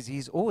scripture says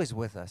he's always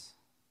with us.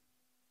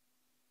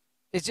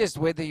 It's just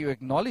whether you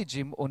acknowledge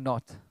him or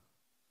not.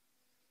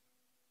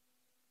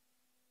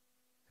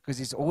 Because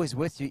he's always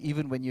with you,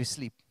 even when you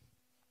sleep.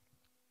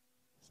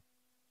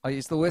 Are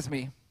you still with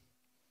me?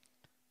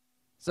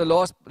 So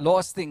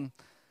last thing.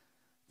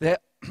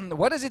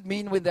 What does it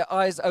mean when their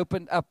eyes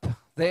opened up?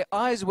 Their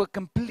eyes were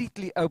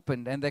completely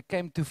opened, and they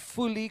came to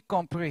fully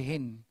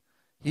comprehend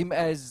him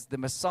as the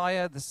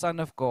Messiah, the Son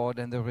of God,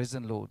 and the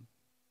risen Lord.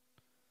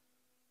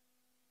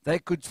 They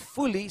could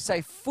fully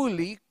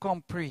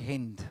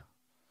comprehend.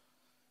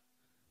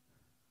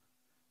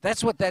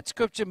 That's what that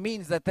scripture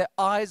means, that their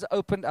eyes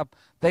opened up.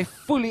 They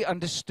fully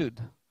understood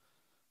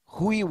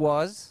who he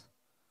was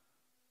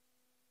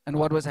and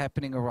what was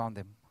happening around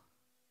them.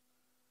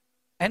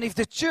 And if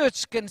the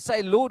church can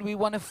say, Lord, we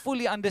want to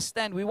fully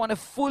understand, we want to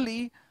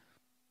fully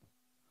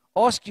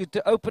ask you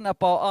to open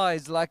up our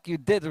eyes like you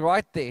did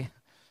right there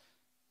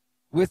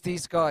with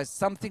these guys,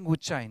 something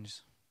would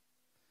change.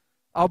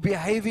 Our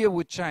behavior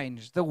would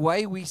change. The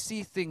way we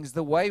see things,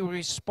 the way we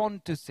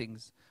respond to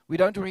things. We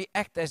don't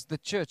react as the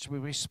church, we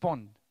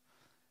respond.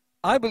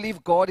 I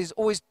believe God is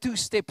always 2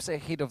 steps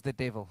ahead of the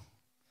devil.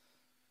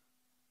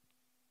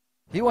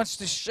 He wants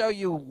to show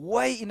you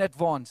way in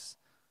advance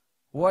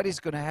what is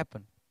going to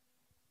happen.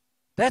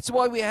 That's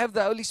why we have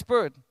the Holy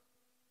Spirit.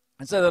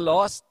 And so the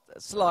last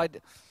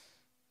slide,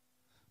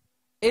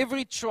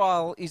 Every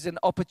trial is an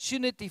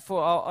opportunity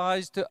for our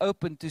eyes to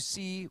open to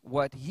see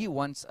what He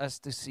wants us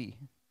to see.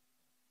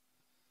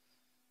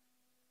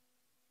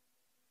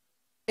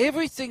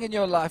 Everything in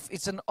your life,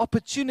 it's an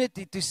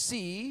opportunity to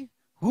see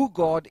who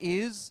God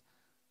is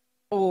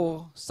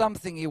or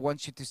something He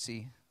wants you to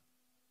see.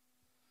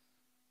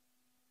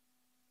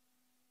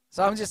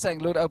 So I'm just saying,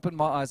 Lord, open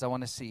my eyes, I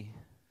want to see.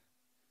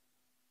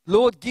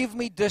 Lord, give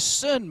me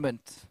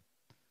discernment.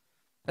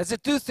 That's the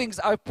two things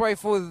I pray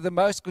for the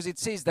most, because it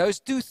says those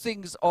two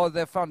things are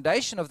the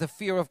foundation of the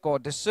fear of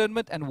God,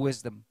 discernment and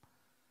wisdom.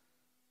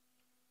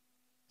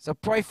 So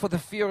pray for the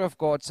fear of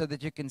God so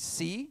that you can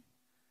see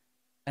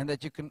and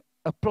that you can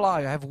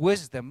apply, have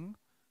wisdom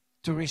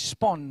to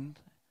respond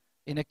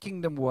in a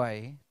kingdom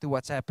way to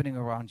what's happening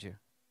around you.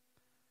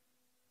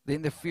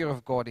 Then the fear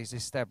of God is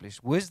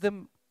established.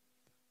 Wisdom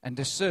and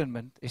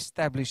discernment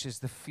establishes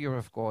the fear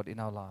of God in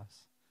our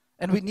lives.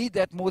 And we need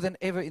that more than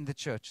ever in the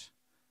church.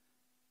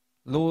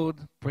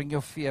 Lord, bring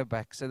your fear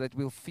back so that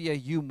we'll fear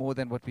you more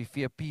than what we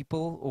fear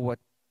people or what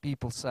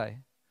people say.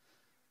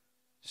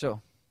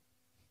 Sure.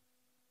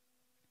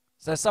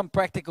 So some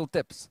practical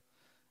tips.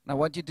 And I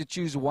want you to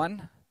choose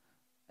one,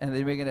 and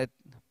then we're going to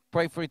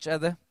pray for each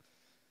other.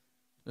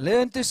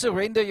 Learn to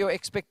surrender your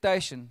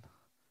expectation.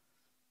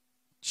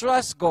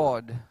 Trust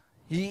God.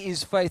 He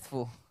is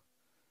faithful.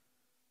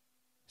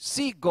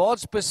 Seek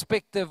God's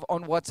perspective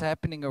on what's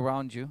happening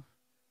around you.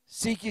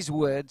 Seek His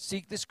word.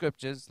 Seek the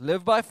scriptures.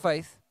 Live by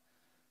faith.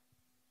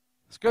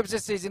 Scripture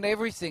says in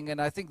everything, and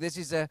I think this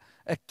is a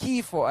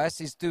key for us,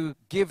 is to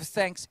give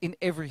thanks in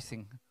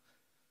everything.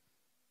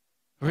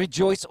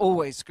 Rejoice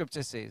always,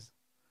 Scripture says.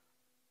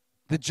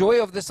 The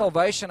joy of the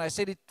salvation, I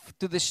said it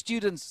to the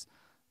students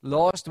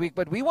last week,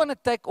 but we want to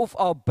take off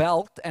our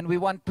belt, and we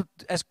want to,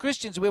 as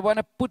Christians, we want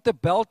to put the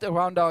belt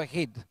around our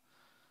head.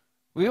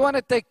 We want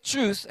to take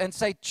truth and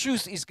say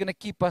truth is going to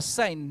keep us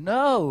sane.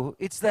 No,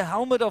 it's the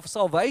helmet of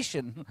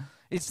salvation.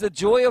 It's the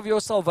joy of your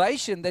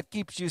salvation that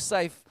keeps you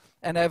safe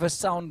and have a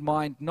sound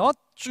mind. Not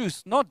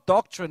truth, not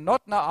doctrine,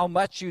 not how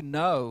much you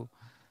know.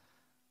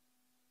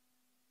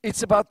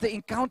 It's about the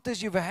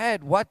encounters you've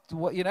had. What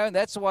you know, and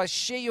that's why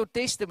share your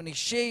testimony,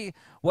 share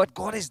what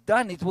God has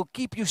done. It will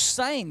keep you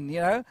sane,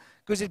 you know,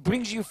 because it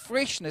brings you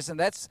freshness. And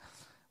that's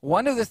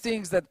one of the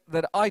things that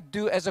I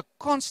do as a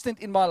constant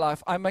in my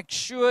life. I make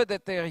sure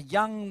that there are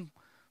young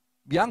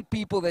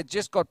people that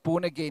just got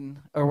born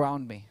again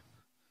around me.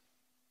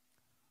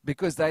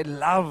 Because they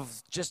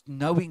love just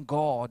knowing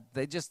God.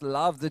 They just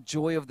love the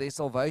joy of their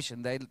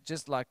salvation. They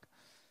just like,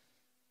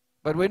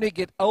 but when we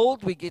get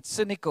old, we get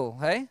cynical,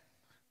 hey?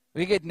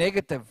 We get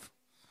negative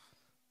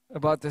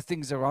about the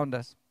things around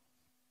us.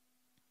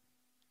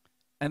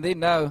 And they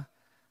know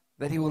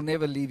that He will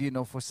never leave you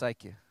nor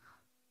forsake you.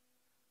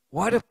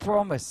 What a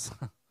promise.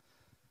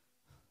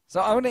 So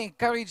I want to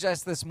encourage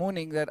us this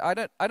morning that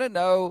I don't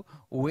know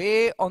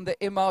where on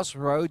the Emmaus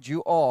road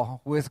you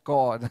are with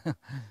God.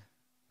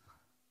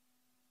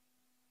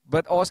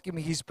 But ask Him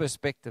His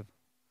perspective.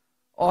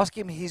 Ask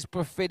Him His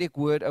prophetic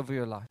word over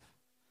your life.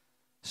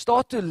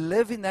 Start to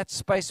live in that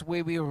space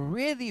where we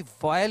really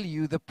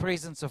value the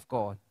presence of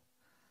God.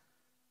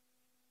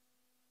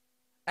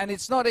 And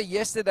it's not a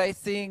yesterday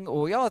thing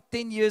or,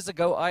 10 years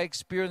ago I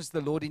experienced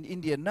the Lord in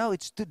India. No,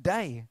 it's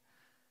today.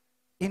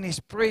 In His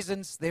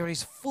presence there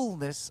is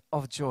fullness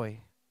of joy.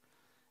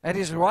 At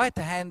His right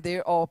hand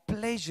there are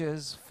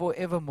pleasures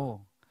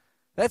forevermore.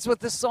 That's what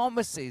the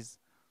psalmist says.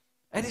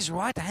 At His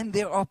right hand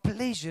there are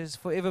pleasures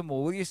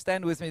forevermore. Will you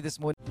stand with me this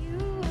morning?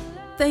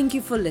 Thank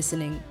you for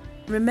listening.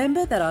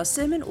 Remember that our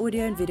sermon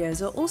audio and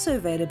videos are also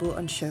available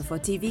on Shofar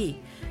TV.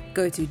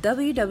 Go to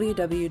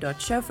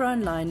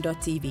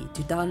www.shofaronline.tv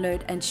to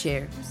download and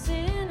share.